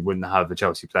us probably wouldn't have a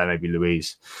Chelsea player, maybe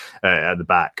Luiz, at the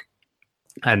back.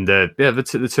 And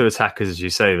the 2 attackers, as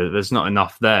you say, there's not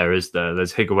enough there, is there?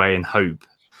 There's Higuain and Hope.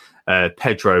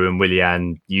 Pedro and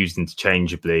Willian used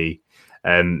interchangeably.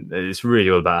 It's really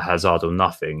all about Hazard or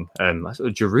nothing. I saw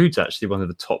Giroud's actually one of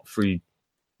the top 3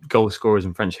 goal scorers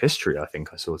in French history, I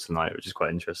think I saw tonight, which is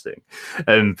quite interesting.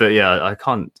 But yeah, I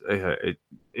can't.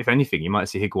 If anything, you might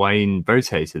see Higuain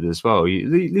rotated as well. At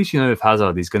least you know if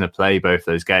Hazard is going to play both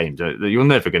those games. You're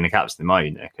never going to captain him, are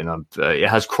you, Nick? And it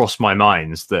has crossed my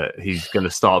mind that he's going to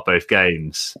start both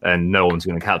games, and no one's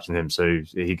going to captain him, so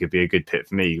he could be a good pick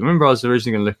for me. Remember, I was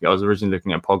originally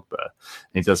looking at Pogba, and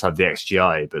he does have the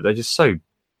XGI, but they're just so.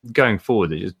 Going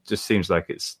forward, it just seems like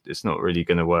it's not really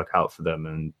going to work out for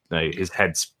them, and his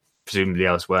head's presumably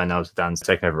elsewhere now. Dan's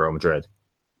taking over Real Madrid.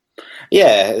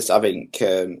 Yeah, I think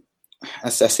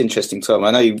that's interesting, Tom. I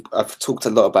know I've talked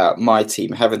a lot about my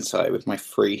team, haven't I, with my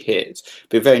 3 hits.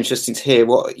 But very interesting to hear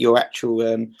what your actual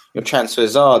your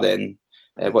transfers are. Then,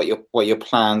 what your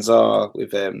plans are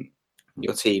with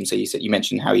your team. So you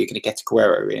mentioned how you're going to get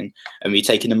Aguero in, and are you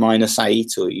taking a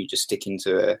 -8, or are you just sticking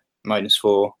to a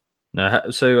 -4? No,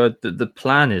 so the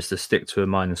plan is to stick to a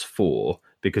 -4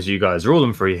 because you guys are all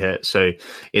on free hit, so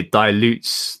it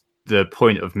dilutes the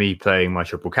point of me playing my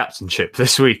triple captainship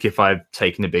this week if I've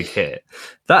taken a big hit.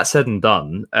 That said and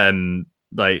done,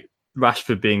 like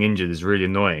Rashford being injured is really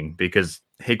annoying because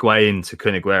Higuain to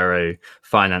Kun Aguero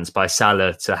financed by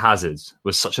Salah to Hazard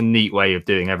was such a neat way of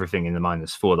doing everything in the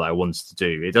 -4 that I wanted to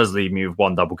do. It does leave me with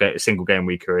one single game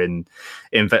weaker in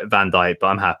Van Dijk, but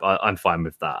I'm happy. I'm fine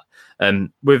with that.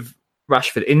 With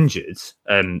Rashford injured,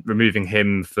 removing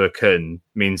him for Kun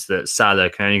means that Salah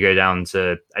can only go down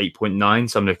to 8.9.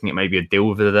 So I'm looking at maybe a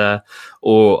Dilver there,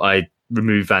 or I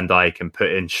remove Van Dijk and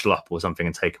put in Schlupp or something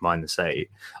and take a -8.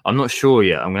 I'm not sure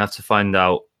yet. I'm going to have to find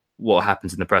out what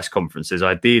happens in the press conferences.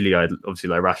 Ideally, I'd obviously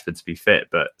like Rashford to be fit,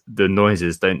 but the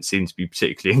noises don't seem to be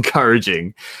particularly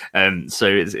encouraging. So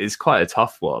it's quite a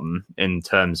tough one in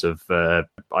terms of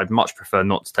I'd much prefer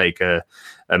not to take a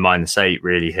 -8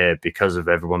 really here because of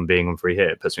everyone being on free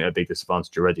hit. It puts me at a big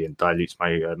disadvantage already and dilutes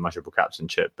my triple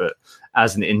captainship. But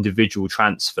as an individual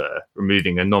transfer,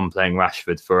 removing a non-playing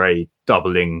Rashford for a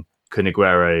doubling Kun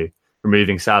Aguero,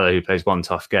 removing Salah, who plays one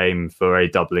tough game, for a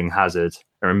doubling Hazard,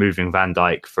 and removing Van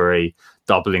Dijk for a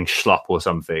doubling Schlupp or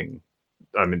something.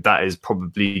 I mean, that is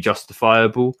probably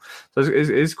justifiable. So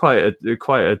it's quite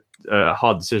a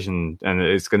hard decision, and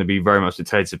it's going to be very much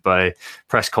dictated by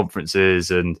press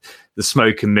conferences and the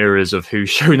smoke and mirrors of who's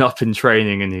shown up in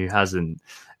training and who hasn't.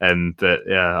 But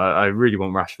yeah, I really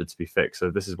want Rashford to be fit,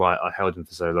 so this is why I held him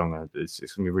for so long. It's going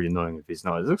to be really annoying if he's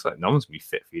not. It looks like no one's going to be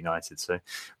fit for United, so it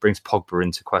brings Pogba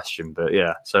into question. But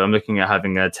yeah, so I'm looking at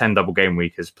having 10 double game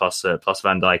weekers plus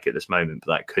Van Dijk at this moment,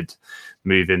 but that could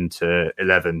move into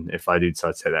 11 if I do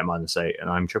decide to take that -8. And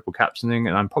I'm triple captaining,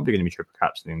 and I'm probably going to be triple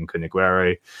captaining Kun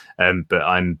Aguero. But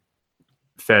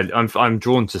I'm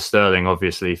drawn to Sterling,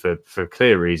 obviously, for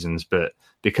clear reasons, but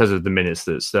because of the minutes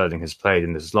that Sterling has played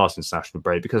in this last international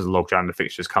break, because of the logjam of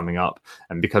fixtures coming up,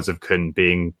 and because of Kun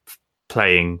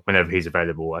playing whenever he's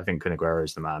available, I think Kun Aguero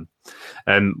is the man.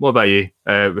 What about you?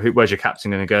 Where's your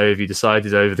captain going to go? Have you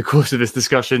decided over the course of this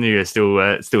discussion? Or you're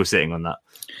still sitting on that?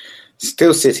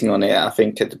 Still sitting on it. I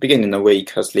think at the beginning of the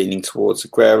week, I was leaning towards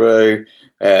Aguero.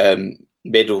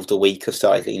 Middle of the week, I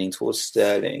started leaning towards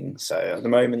Sterling. So at the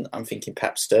moment, I'm thinking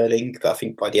perhaps Sterling. But I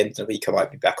think by the end of the week, I might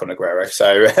be back on Aguero.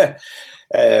 So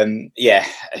yeah,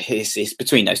 it's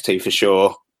between those two for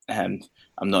sure. I'm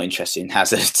not interested in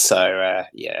Hazard. So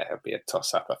yeah, it'll be a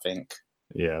toss-up, I think.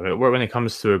 Yeah, when it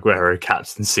comes to Aguero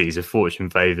captaincies, if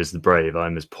fortune favours the brave,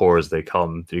 I'm as poor as they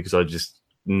come because I just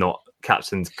not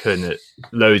captained Kun at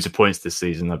loads of points this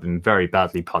season. I've been very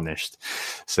badly punished,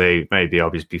 so maybe I'll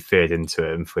just be feared into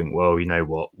it and think, well, you know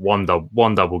what, one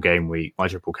double game week, my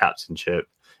triple captainship,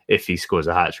 if he scores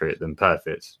a hat trick, then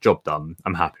perfect, job done.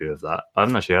 I'm happy with that. I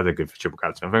haven't actually had a good triple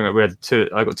captain. I think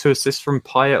I got 2 assists from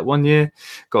Payet one year,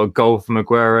 got a goal from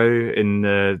Aguero in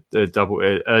the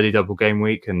early double game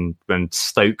week, and when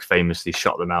Stoke famously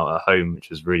shot them out at home, which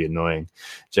was really annoying.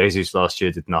 Jesus last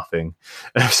year did nothing,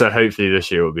 so hopefully this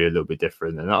year will be a little bit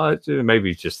different. And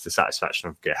maybe just the satisfaction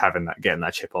of getting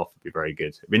that chip off would be very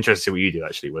good. I'd be interested to see what you do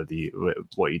actually,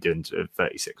 what you do in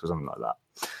 36 or something like that.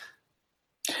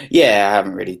 Yeah, I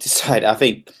haven't really decided. I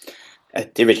think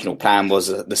the original plan was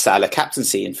the Salah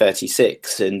captaincy in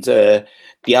 36, and the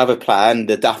other plan,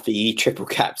 the Duffy triple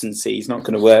captaincy, is not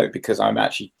going to work because I'm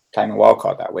actually playing a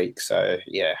wildcard that week. So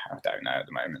yeah, I don't know at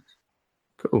the moment.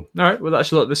 Cool. All right. Well,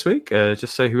 that's a lot this week.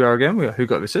 Just say who we are again. We are Who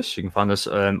Got This Assist. You can find us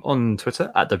on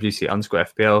Twitter at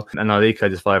WC_FPL, and our league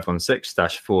code is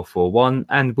 516-441,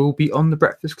 and we'll be on the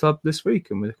Breakfast Club this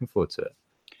week, and we're looking forward to it.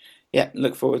 Yeah,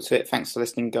 look forward to it. Thanks for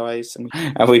listening, guys. And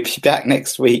we'll be back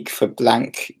next week for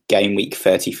blank game week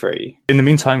 33. In the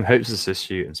meantime, hope to assist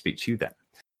you and speak to you then.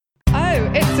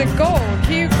 Oh, it's a goal.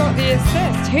 Who got the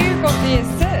assist? Who got the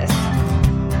assist?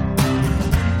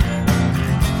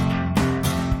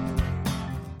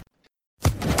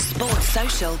 Sports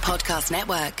Social Podcast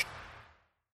Network.